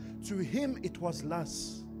previously to him it was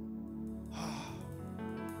Luz.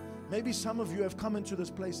 Maybe some of you have come into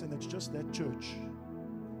this place and it's just that church.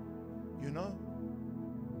 You know?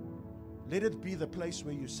 Let it be the place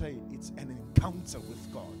where you say it's an encounter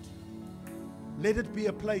with God. Let it be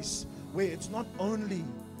a place where it's not only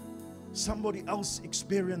somebody else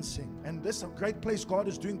experiencing, and this is a great place. God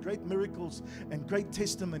is doing great miracles and great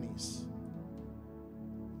testimonies.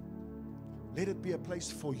 Let it be a place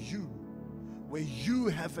for you where you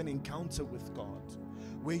have an encounter with God,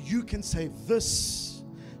 where you can say this,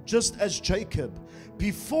 just as Jacob,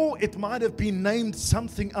 before it might have been named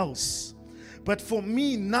something else, but for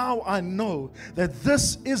me now I know that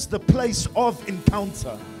this is the place of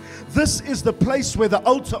encounter. This is the place where the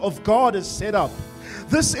altar of God is set up.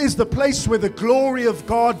 This is the place where the glory of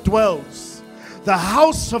God dwells. The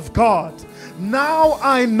house of God, Now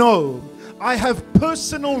I know, I have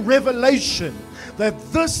personal revelation that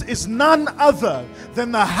this is none other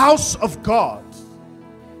than the house of God.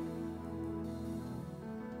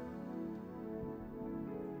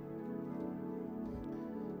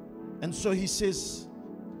 And so he says,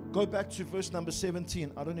 go back to verse number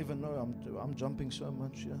 17. I don't even know, I'm jumping so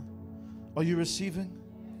much here. Are you receiving?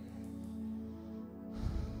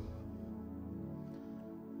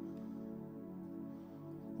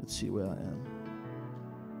 Let's see where I am.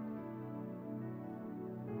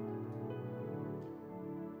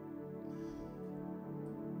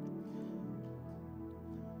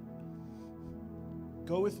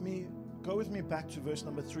 Go with me back to verse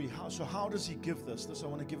number 3. How does he give this? I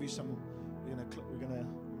want to give you some. We're gonna.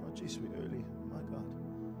 Oh, geez, we're early. My God,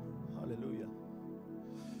 hallelujah.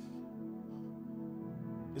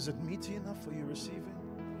 Is it meaty enough for you receiving?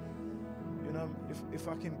 You know, if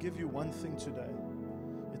I can give you one thing today,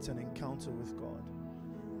 it's an encounter with God.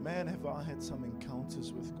 Man, have I had some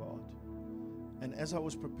encounters with God. And as I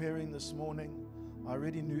was preparing this morning, I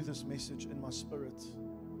already knew this message in my spirit.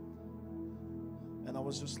 And I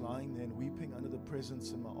was just lying there and weeping under the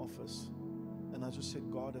presence in my office. And I just said,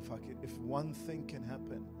 God, if one thing can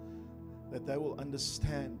happen, that they will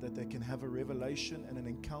understand that they can have a revelation and an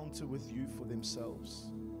encounter with you for themselves.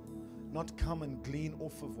 Not come and glean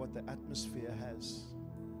off of what the atmosphere has,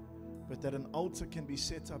 but that an altar can be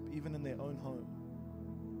set up even in their own home.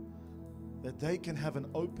 That they can have an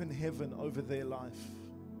open heaven over their life.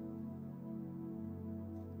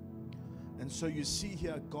 And so you see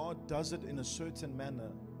here, God does it in a certain manner.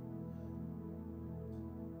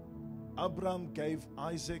 Abraham gave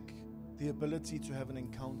Isaac the ability to have an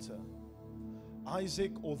encounter.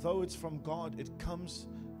 Isaac, although it's from God, it comes.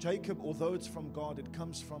 Jacob, although it's from God, it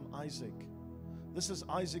comes from Isaac. This is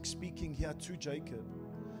Isaac speaking here to Jacob.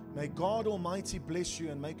 May God Almighty bless you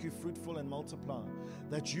and make you fruitful and multiply,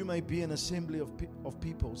 that you may be an assembly of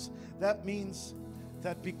peoples. That means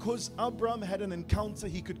that because Abraham had an encounter,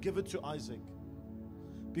 he could give it to Isaac.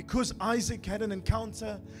 Because Isaac had an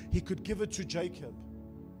encounter, he could give it to Jacob.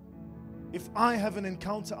 If I have an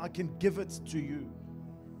encounter, I can give it to you.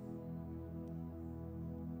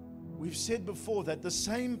 We've said before that the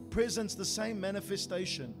same presence, the same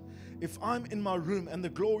manifestation, if I'm in my room and the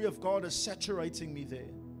glory of God is saturating me there,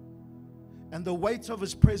 and the weight of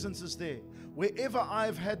His presence is there, wherever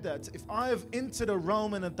I've had that, if I have entered a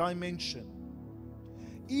realm and a dimension,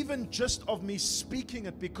 even just of me speaking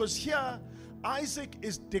it, because here Isaac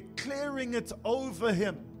is declaring it over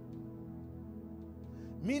him,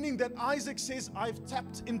 meaning that Isaac says, I've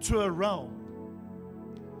tapped into a realm.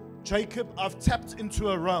 Jacob, I've tapped into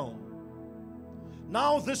a realm.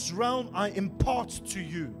 Now this realm I impart to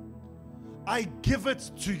you. I give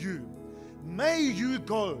it to you. May you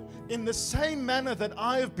go in the same manner that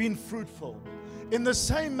I have been fruitful, in the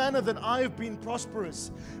same manner that I have been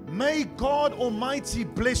prosperous. May God Almighty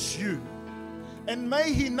bless you. And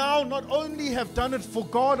may He now not only have done it for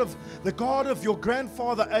the God of your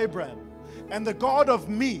grandfather Abraham and the God of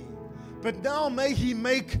me, but now may He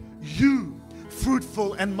make you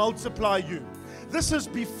fruitful and multiply you. This is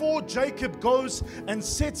before Jacob goes and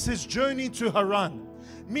sets his journey to Haran,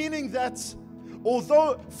 meaning that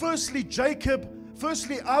although firstly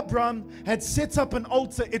Abraham had set up an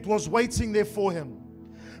altar, it was waiting there for him.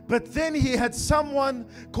 But then he had someone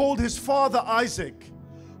called his father Isaac,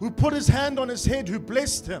 who put his hand on his head, who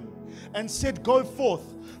blessed him and said, go forth.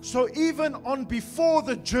 So even on before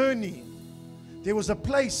the journey, there was a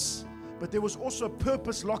place, but there was also a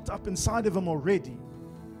purpose locked up inside of him already.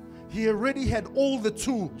 He already had all the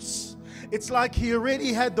tools. It's like he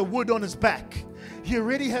already had the wood on his back. He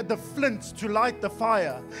already had the flint to light the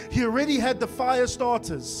fire. He already had the fire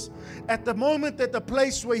starters. At the moment that the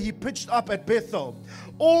place where he pitched up at Bethel,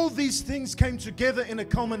 all these things came together in a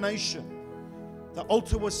culmination. The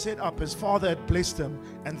altar was set up. His father had blessed him.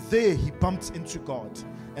 And there he bumped into God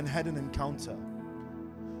and had an encounter.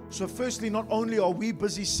 So firstly, not only are we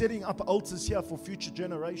busy setting up altars here for future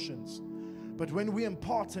generations, but when we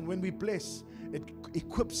impart and when we bless, it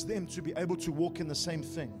equips them to be able to walk in the same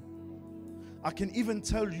thing. I can even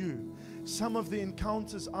tell you, some of the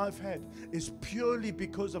encounters I've had is purely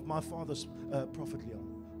because of my father's Prophet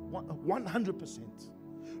Leon. 100%.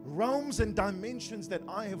 Realms and dimensions that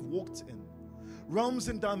I have walked in. Realms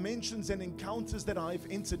and dimensions and encounters that I've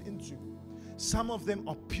entered into. Some of them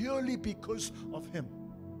are purely because of him.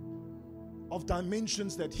 Of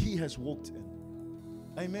dimensions that he has walked in.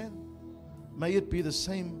 Amen. May it be the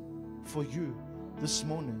same for you this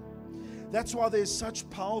morning. That's why there's such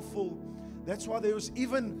powerful, that's why there was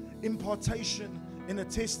even impartation in a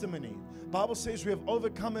testimony. Bible says we have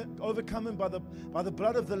overcome him by the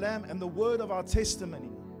blood of the Lamb and the word of our testimony.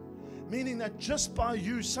 Meaning that just by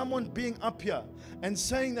you, someone being up here and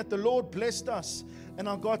saying that the Lord blessed us and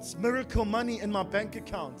I got miracle money in my bank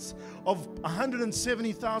accounts of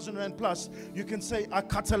 170,000 rand plus, you can say, I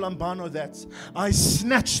katalambano that. I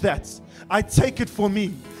snatch that. I take it for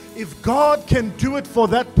me. If God can do it for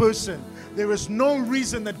that person, there is no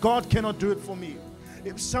reason that God cannot do it for me.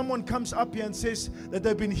 If someone comes up here and says that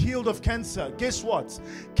they've been healed of cancer, guess what?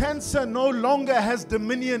 Cancer no longer has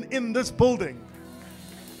dominion in this building.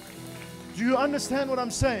 Do you understand what I'm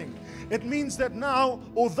saying? It means that now,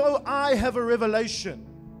 although I have a revelation,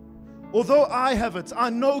 although I have it, I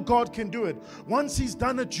know God can do it. Once He's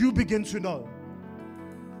done it, you begin to know.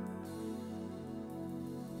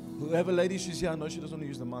 Whoever lady she's here, I know she doesn't want to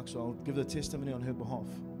use the mic, so I'll give the testimony on her behalf.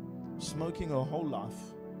 Smoking her whole life.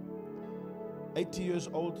 80 years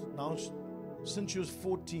old now, since she was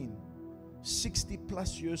 14. 60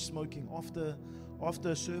 plus years smoking. After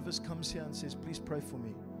a service comes here and says, please pray for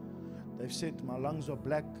me. They've said, my lungs are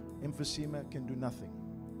black, emphysema, can do nothing.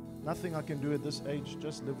 Nothing I can do at this age,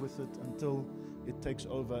 just live with it until it takes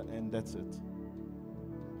over and that's it.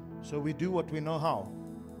 So we do what we know how.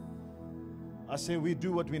 I say we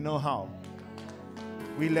do what we know how.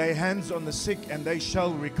 We lay hands on the sick and they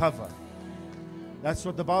shall recover. That's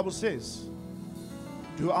what the Bible says.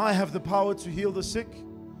 Do I have the power to heal the sick?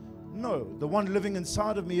 No. The one living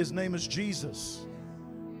inside of me, His name is Jesus.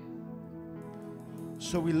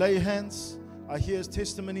 So we lay hands. I hear his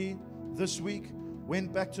testimony this week.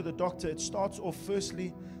 Went back to the doctor. It starts off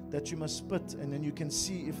firstly that you must spit and then you can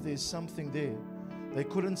see if there's something there. They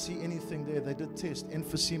couldn't see anything there. They did test.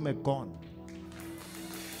 Emphysema gone.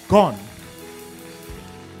 Gone.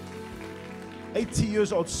 80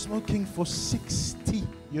 years old, smoking for 60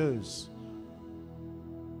 years.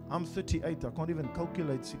 I'm 38. I can't even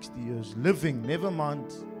calculate 60 years. Living, never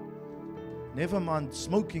mind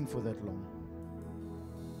smoking for that long.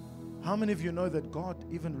 How many of you know that God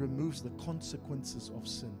even removes the consequences of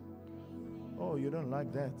sin? Oh, you don't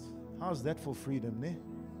like that. How's that for freedom, ne?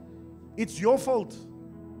 It's your fault.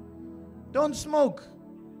 Don't smoke.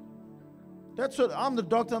 That's what I'm the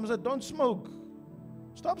doctor. I'm saying, don't smoke.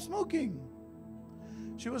 Stop smoking.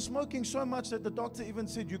 She was smoking so much that the doctor even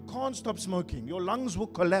said, you can't stop smoking. Your lungs will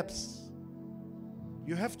collapse.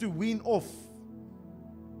 You have to wean off.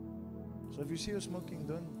 So if you see her smoking,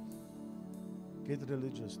 don't get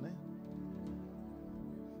religious, ne?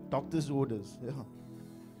 Doctor's orders. Yeah.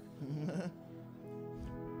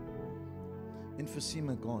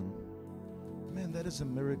 Emphysema gone. Man, that is a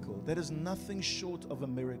miracle. That is nothing short of a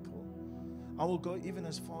miracle. I will go even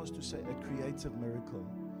as far as to say a creative miracle.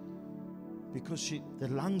 Because the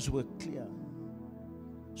lungs were clear.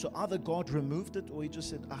 So either God removed it or He just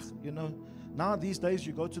said, now these days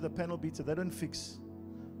you go to the panel beater, they don't fix.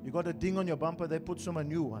 You got a ding on your bumper, they put some a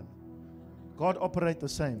new one. God operate the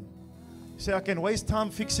same. You say, I can waste time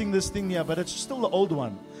fixing this thing here, but it's still the old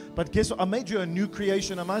one. But guess what? I made you a new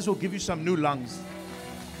creation. I might as well give you some new lungs.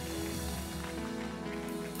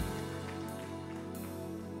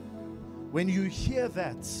 When you hear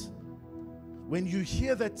that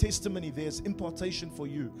testimony, there's impartation for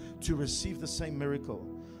you to receive the same miracle.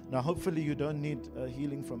 Now, hopefully you don't need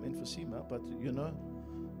healing from emphysema, but you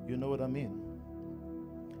know what I mean.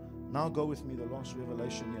 Now go with me, the last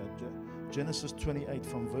revelation here. Genesis 28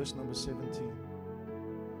 from verse number 17.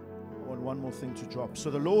 I want one more thing to drop. So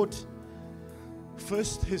the Lord,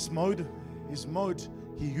 first his mode,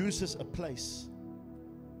 He uses a place.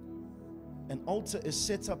 An altar is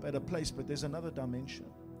set up at a place, but there's another dimension.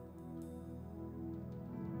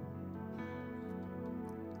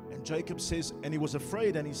 And Jacob says, and he was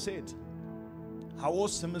afraid, and he said, how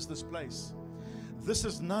awesome is this place? This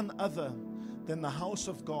is none other than the house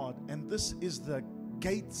of God, and this is the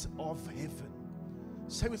gates of heaven.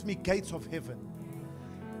 Say with me, gates of heaven.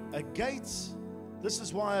 A gate, this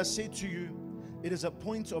is why I said to you, it is a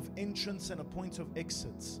point of entrance and a point of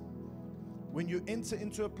exit. When you enter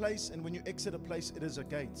into a place and when you exit a place, it is a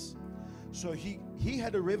gate. So he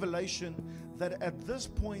had a revelation that at this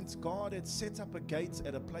point, God had set up a gate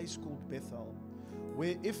at a place called Bethel,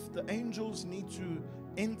 where if the angels need to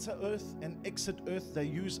enter earth and exit earth, they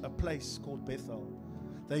use a place called Bethel.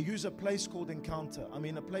 They use a place called Encounter.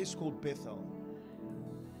 A place called Bethel.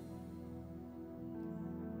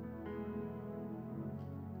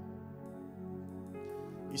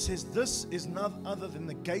 He says, this is none other than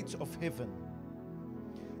the gate of heaven.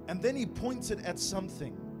 And then he pointed at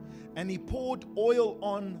something, and he poured oil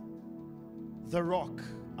on the rock.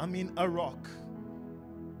 A rock.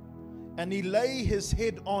 And he lay his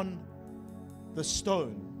head on the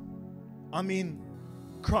stone.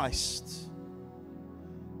 Christ.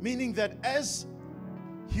 Meaning that as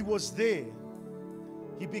he was there,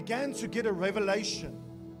 he began to get a revelation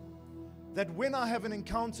that when I have an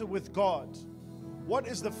encounter with God, what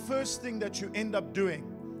is the first thing that you end up doing?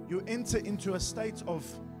 You enter into a state of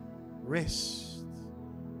rest.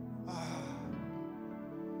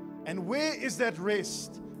 And where is that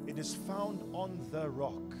rest? It is found on the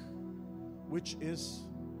rock, which is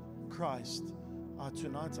Christ.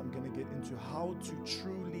 Tonight I'm going to get into how to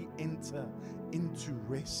truly enter into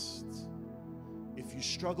rest. If you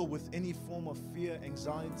struggle with any form of fear,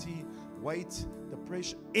 anxiety, weight,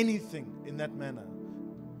 depression, anything in that manner,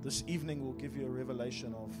 this evening will give you a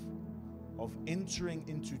revelation of entering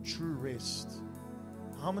into true rest.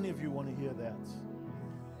 How many of you want to hear that?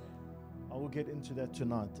 I will get into that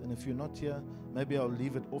tonight. And if you're not here, maybe I'll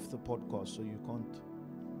leave it off the podcast so you can't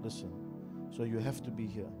listen. So you have to be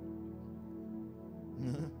here.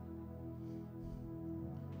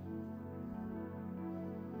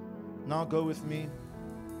 Now go with me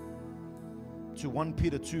to 1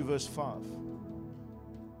 Peter 2 verse 5.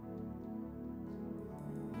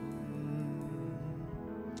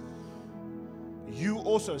 You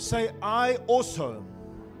also. Say, I also.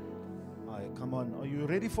 Come on. Are you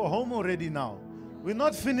ready for home already now? We're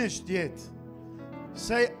not finished yet.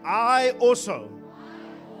 Say, I also.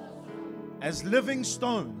 As living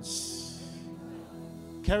stones.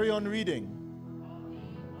 Carry on reading.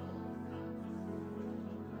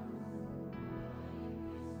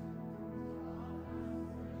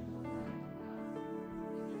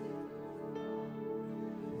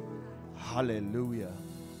 Hallelujah.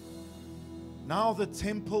 Now the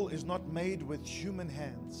temple is not made with human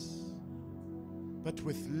hands, but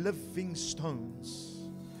with living stones.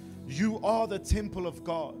 You are the temple of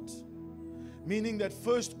God. Meaning that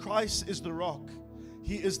first Christ is the rock.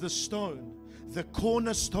 He is the stone, the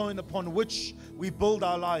cornerstone upon which we build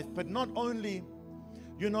our life. But not only,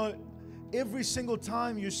 every single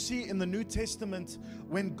time you see in the New Testament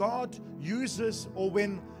when God uses, or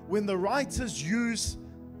when the writers use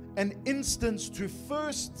an instance to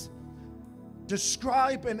first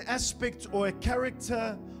describe an aspect or a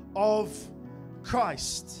character of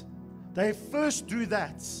Christ, they first do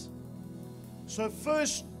that. So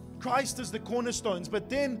first Christ is the cornerstones, but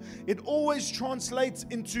then it always translates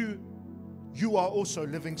into you are also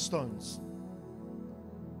living stones.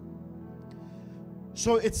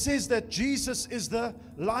 So it says that Jesus is the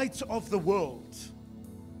light of the world,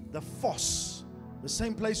 the phos, the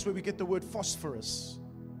same place where we get the word phosphorus.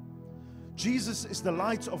 Jesus is the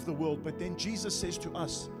light of the world, but then Jesus says to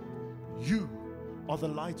us, you are the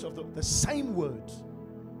light of the same word.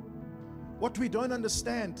 What we don't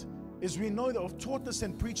understand is we know that I've taught this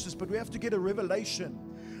and preached this, but we have to get a revelation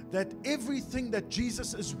that everything that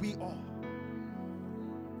Jesus is, we are.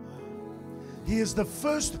 He is the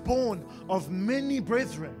firstborn of many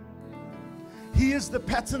brethren. He is the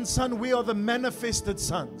pattern son. We are the manifested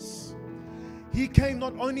sons. He came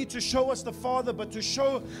not only to show us the Father, but to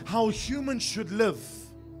show how humans should live.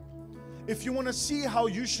 If you want to see how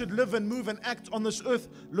you should live and move and act on this earth,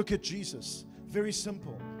 look at Jesus. Very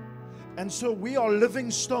simple. And so we are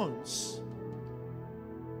living stones.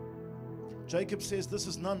 Jacob says this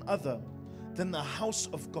is none other than the house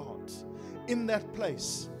of God. In that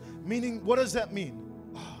place. Meaning, what does that mean?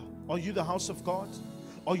 Are you the house of God?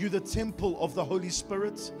 Are you the temple of the Holy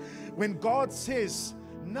Spirit? When God says,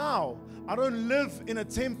 now, I don't live in a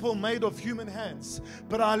temple made of human hands,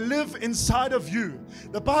 but I live inside of you.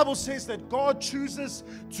 The Bible says that God chooses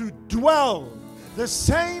to dwell the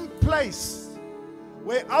same place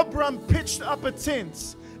where Abraham pitched up a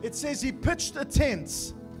tent. It says he pitched a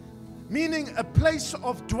tent, meaning a place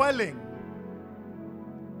of dwelling,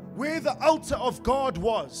 where the altar of God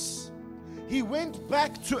was. He went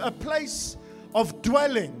back to a place of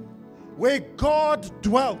dwelling where God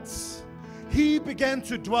dwelt. He began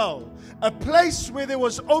to dwell. A place where there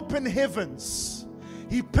was open heavens.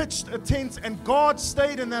 He pitched a tent and God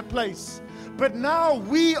stayed in that place. But now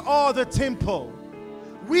we are the temple.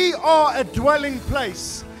 We are a dwelling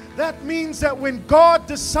place. That means that when God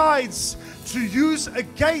decides to use a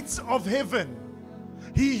gate of heaven,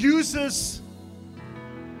 He uses,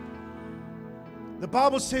 the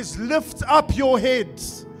Bible says, lift up your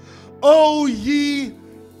heads, O ye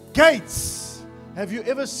gates. Have you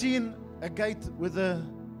ever seen a gate with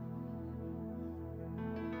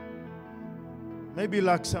maybe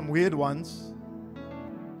like some weird ones,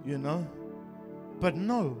 but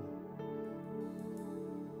no.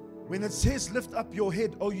 When it says lift up your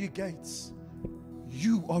head, O ye gates,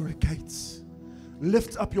 you are a gate.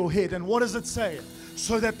 Lift up your head. And what does it say?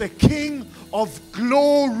 So that the King of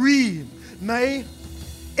glory may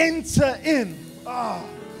enter in.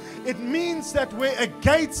 It means that where a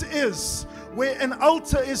gate is, where an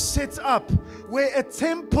altar is set up, where a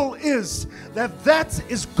temple is, that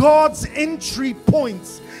is God's entry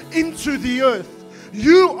point into the earth.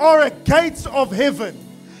 You are a gate of heaven.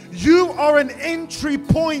 You are an entry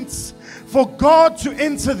point for God to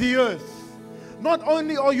enter the earth. Not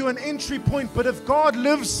only are you an entry point, but if God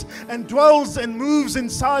lives and dwells and moves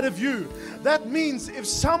inside of you, that means if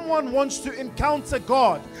someone wants to encounter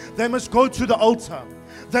God, they must go to the altar.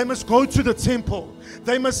 They must go to the temple.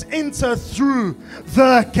 They must enter through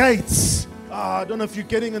the gates. I don't know if you're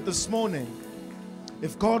getting it this morning.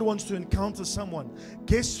 If God wants to encounter someone,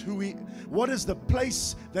 guess what is the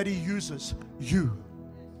place that He uses? You.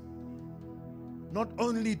 Not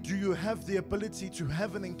only do you have the ability to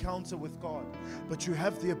have an encounter with God, but you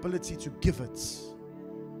have the ability to give it.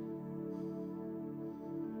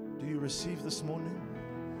 Do you receive this morning?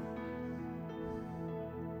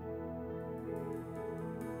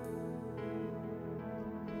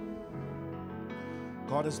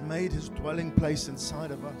 God has made His dwelling place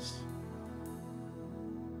inside of us.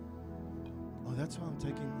 Oh, that's why I'm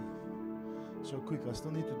taking so quick. I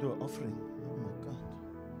still need to do an offering. Oh my God.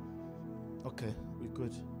 Okay, we're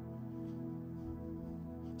good.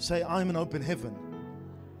 Say, I'm an open heaven.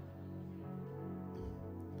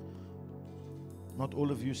 Not all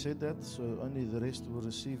of you said that, so only the rest will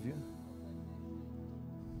receive you.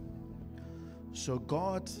 So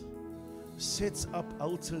God sets up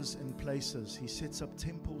altars in places. He sets up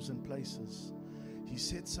temples in places. He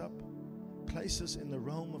sets up places in the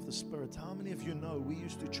realm of the Spirit. How many of you know we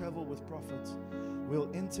used to travel with prophets? We'll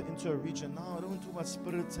enter into a region. Now, I don't want to talk about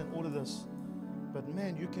spirits and all of this. But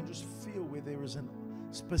man, you can just feel where there is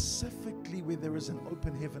specifically where there is an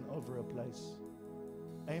open heaven over a place.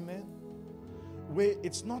 Amen. Where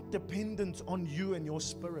it's not dependent on you and your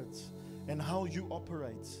spirit and how you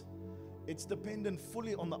operate. It's dependent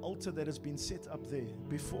fully on the altar that has been set up there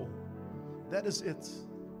before. That is it.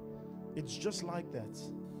 It's just like that.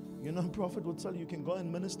 You know, prophet will tell you, you can go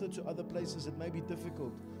and minister to other places. It may be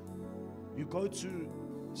difficult. You go to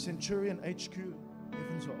Centurion HQ,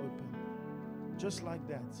 heavens are open. Just like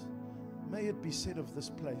that. May it be said of this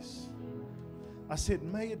place. I said,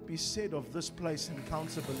 may it be said of this place,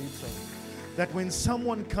 Encounter Believer, that when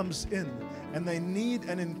someone comes in and they need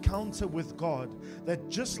an encounter with God, that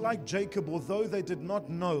just like Jacob, although they did not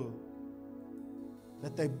know,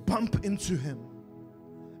 that they bump into him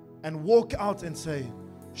and walk out and say,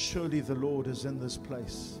 surely the Lord is in this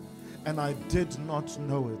place, and I did not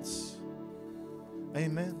know it.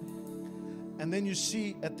 Amen. And then you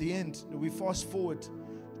see at the end, we fast forward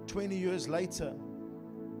 20 years later,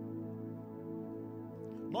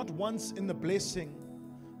 not once in the blessing.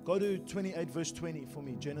 Go to 28 verse 20 for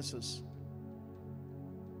me, Genesis.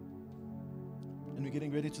 And we're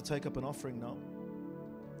getting ready to take up an offering now.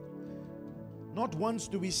 Not once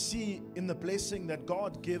do we see in the blessing that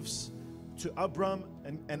God gives to Abraham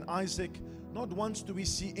and Isaac, not once do we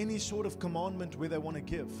see any sort of commandment where they want to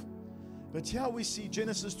give. But here we see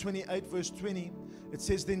Genesis 28 verse 20. It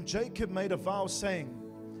says, then Jacob made a vow saying,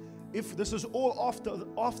 if this is all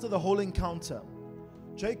after the whole encounter,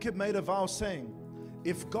 Jacob made a vow saying,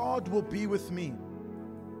 if God will be with me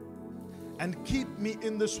and keep me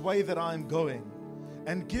in this way that I am going,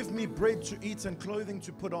 and give me bread to eat and clothing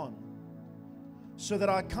to put on, so that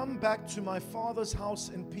I come back to my father's house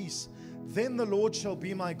in peace, then the Lord shall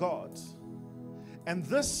be my God. And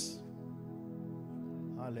this,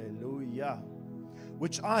 hallelujah,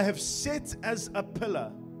 which I have set as a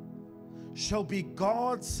pillar, shall be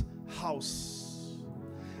God's house.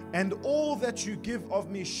 And all that you give of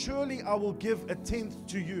me, surely I will give a tenth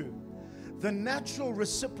to you. The natural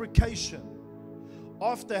reciprocation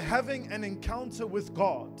after having an encounter with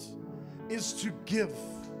God is to give.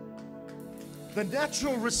 The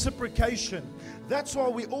natural reciprocation. That's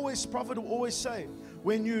why prophet will always say,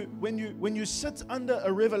 when you sit under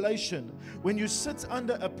a revelation, when you sit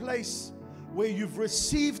under a place where you've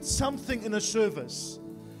received something in a service,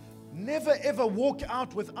 never ever walk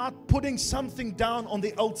out without putting something down on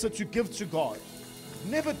the altar to give to God.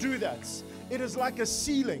 Never do that. It is like a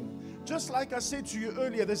ceiling. Just like I said to you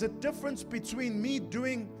earlier, there's a difference between me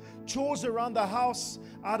doing chores around the house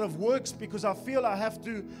out of works because I feel I have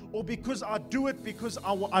to, or because I do it because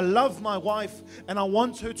I love my wife and I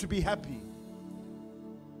want her to be happy.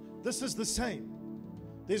 This is the same.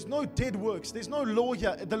 There's no dead works. There's no law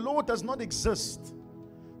here. The law does not exist.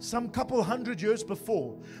 Some couple hundred years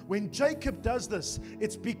before, when Jacob does this,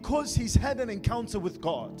 it's because he's had an encounter with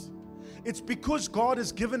God. It's because God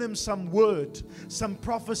has given him some word, some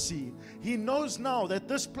prophecy. He knows now that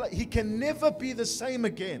this place, he can never be the same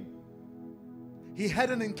again. He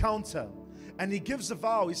had an encounter. And he gives a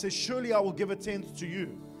vow. He says, surely I will give a tenth to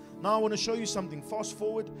you. Now I want to show you something. Fast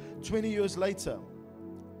forward 20 years later.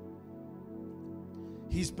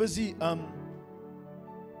 He's busy.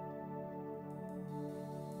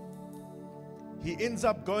 He ends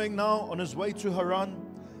up going now on his way to Haran.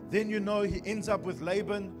 Then he ends up with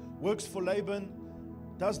Laban, works for Laban,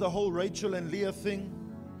 does the whole Rachel and Leah thing.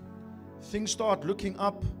 Things start looking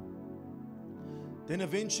up. Then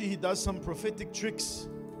eventually he does some prophetic tricks.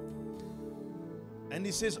 And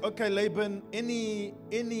he says, okay, Laban, any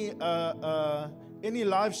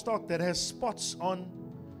livestock that has spots on,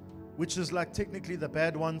 which is like technically the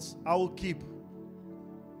bad ones, I will keep.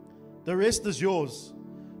 The rest is yours.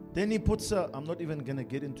 Then he puts I'm not even going to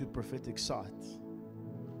get into prophetic sight.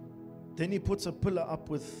 Then he puts a pillar up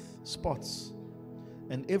with spots.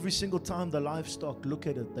 And every single time the livestock look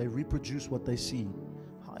at it, they reproduce what they see.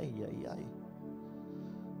 Hi.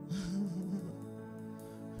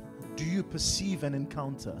 Do you perceive an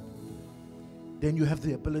encounter? Then you have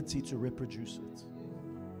the ability to reproduce it.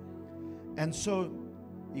 And so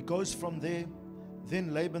he goes from there.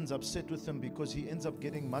 Then Laban's upset with him because he ends up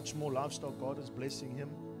getting much more livestock. God is blessing him.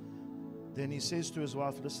 Then he says to his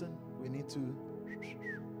wife, listen, we need to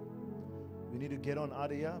get on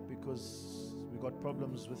out of here because we got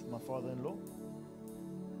problems with my father-in-law.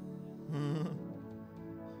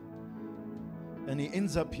 And he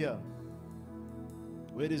ends up here.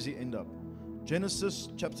 Where does he end up? Genesis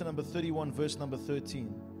chapter number 31, verse number 13.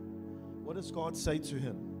 What does God say to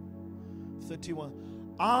him? 31.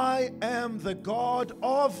 I am the God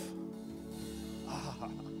of...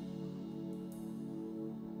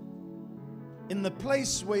 In the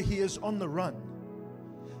place where he is on the run,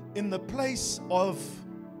 in the place of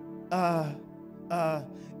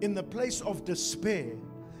despair,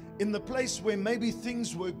 in the place where maybe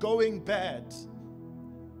things were going bad,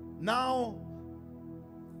 now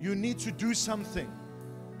you need to do something,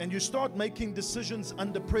 and you start making decisions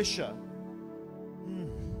under pressure.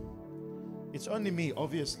 It's only me,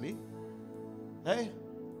 obviously. Hey,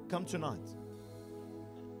 come tonight.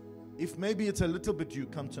 If maybe it's a little bit you,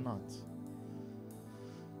 come tonight.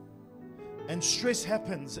 And stress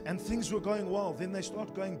happens, and things were going well, then they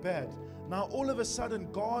start going bad. Now all of a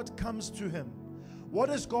sudden God comes to him. What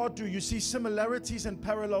does God do? You see similarities and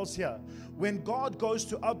parallels here. When God goes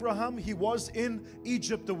to Abraham, he was in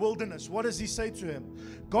Egypt, the wilderness. What does he say to him?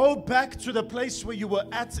 Go back to the place where you were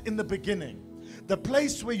at in the beginning, the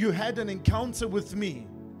place where you had an encounter with me.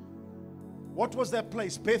 What was that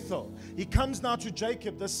place? Bethel. He comes now to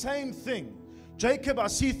Jacob, the same thing. Jacob, I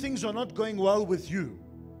see things are not going well with you.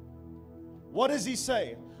 What does he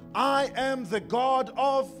say? I am the God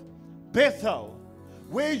of Bethel,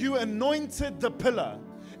 where you anointed the pillar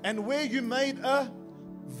and where you made a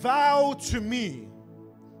vow to me.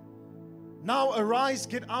 Now arise,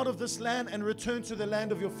 get out of this land and return to the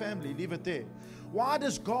land of your family. Leave it there. Why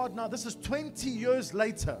does God now, this is 20 years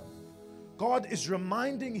later, God is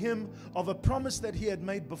reminding him of a promise that he had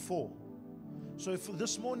made before. So for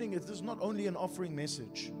this morning, it is not only an offering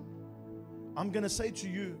message. I'm going to say to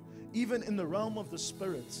you, even in the realm of the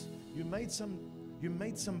Spirit, you made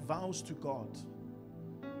some vows to God.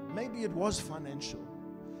 Maybe it was financial.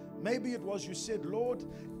 Maybe it was you said, Lord,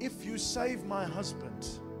 if you save my husband,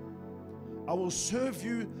 I will serve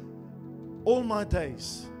you all my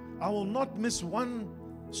days. I will not miss one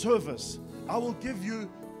service. I will give you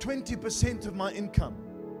 20% of my income.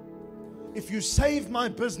 If you save my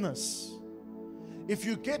business, if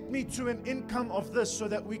you get me to an income of this so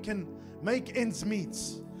that we can make ends meet,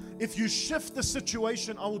 if you shift the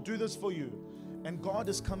situation, I will do this for you. And God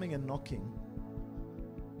is coming and knocking.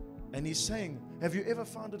 And he's saying, have you ever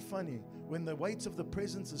found it funny when the weight of the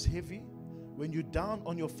presence is heavy, when you're down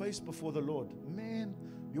on your face before the Lord? Man,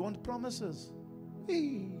 you want promises?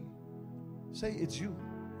 Hey. Say, it's you.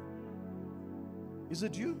 Is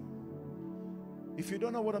it you? If you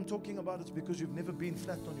don't know what I'm talking about, it's because you've never been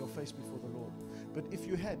flat on your face before the Lord. But if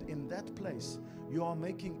you had, in that place, you are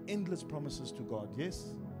making endless promises to God.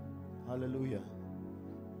 Yes? Hallelujah.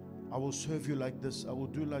 I will serve you like this. I will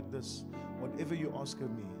do like this. Whatever you ask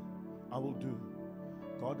of me, I will do.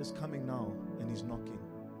 God is coming now and he's knocking.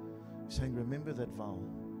 He's saying, remember that vow.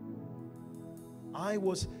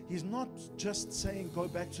 He's not just saying, go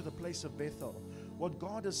back to the place of Bethel. What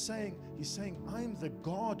God is saying, he's saying, I'm the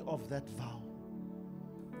God of that vow.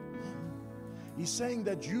 He's saying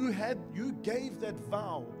that you gave that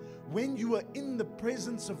vow when you were in the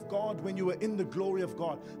presence of God, when you were in the glory of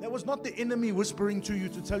God. That was not the enemy whispering to you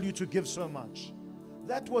to tell you to give so much.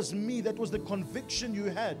 That was me. That was the conviction you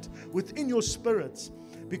had within your spirit,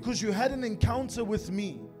 because you had an encounter with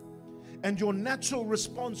me, and your natural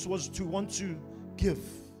response was to want to give.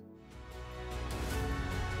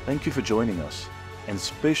 Thank you for joining us, and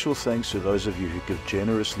special thanks to those of you who give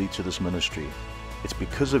generously to this ministry. It's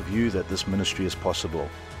because of you that this ministry is possible.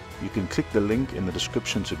 You can click the link in the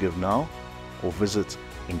description to give now, or visit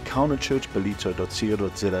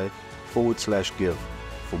encounterchurchbelito.co.za/give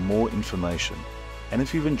for more information. And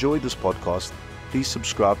if you've enjoyed this podcast, please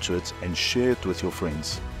subscribe to it and share it with your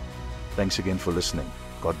friends. Thanks again for listening.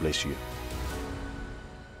 God bless you.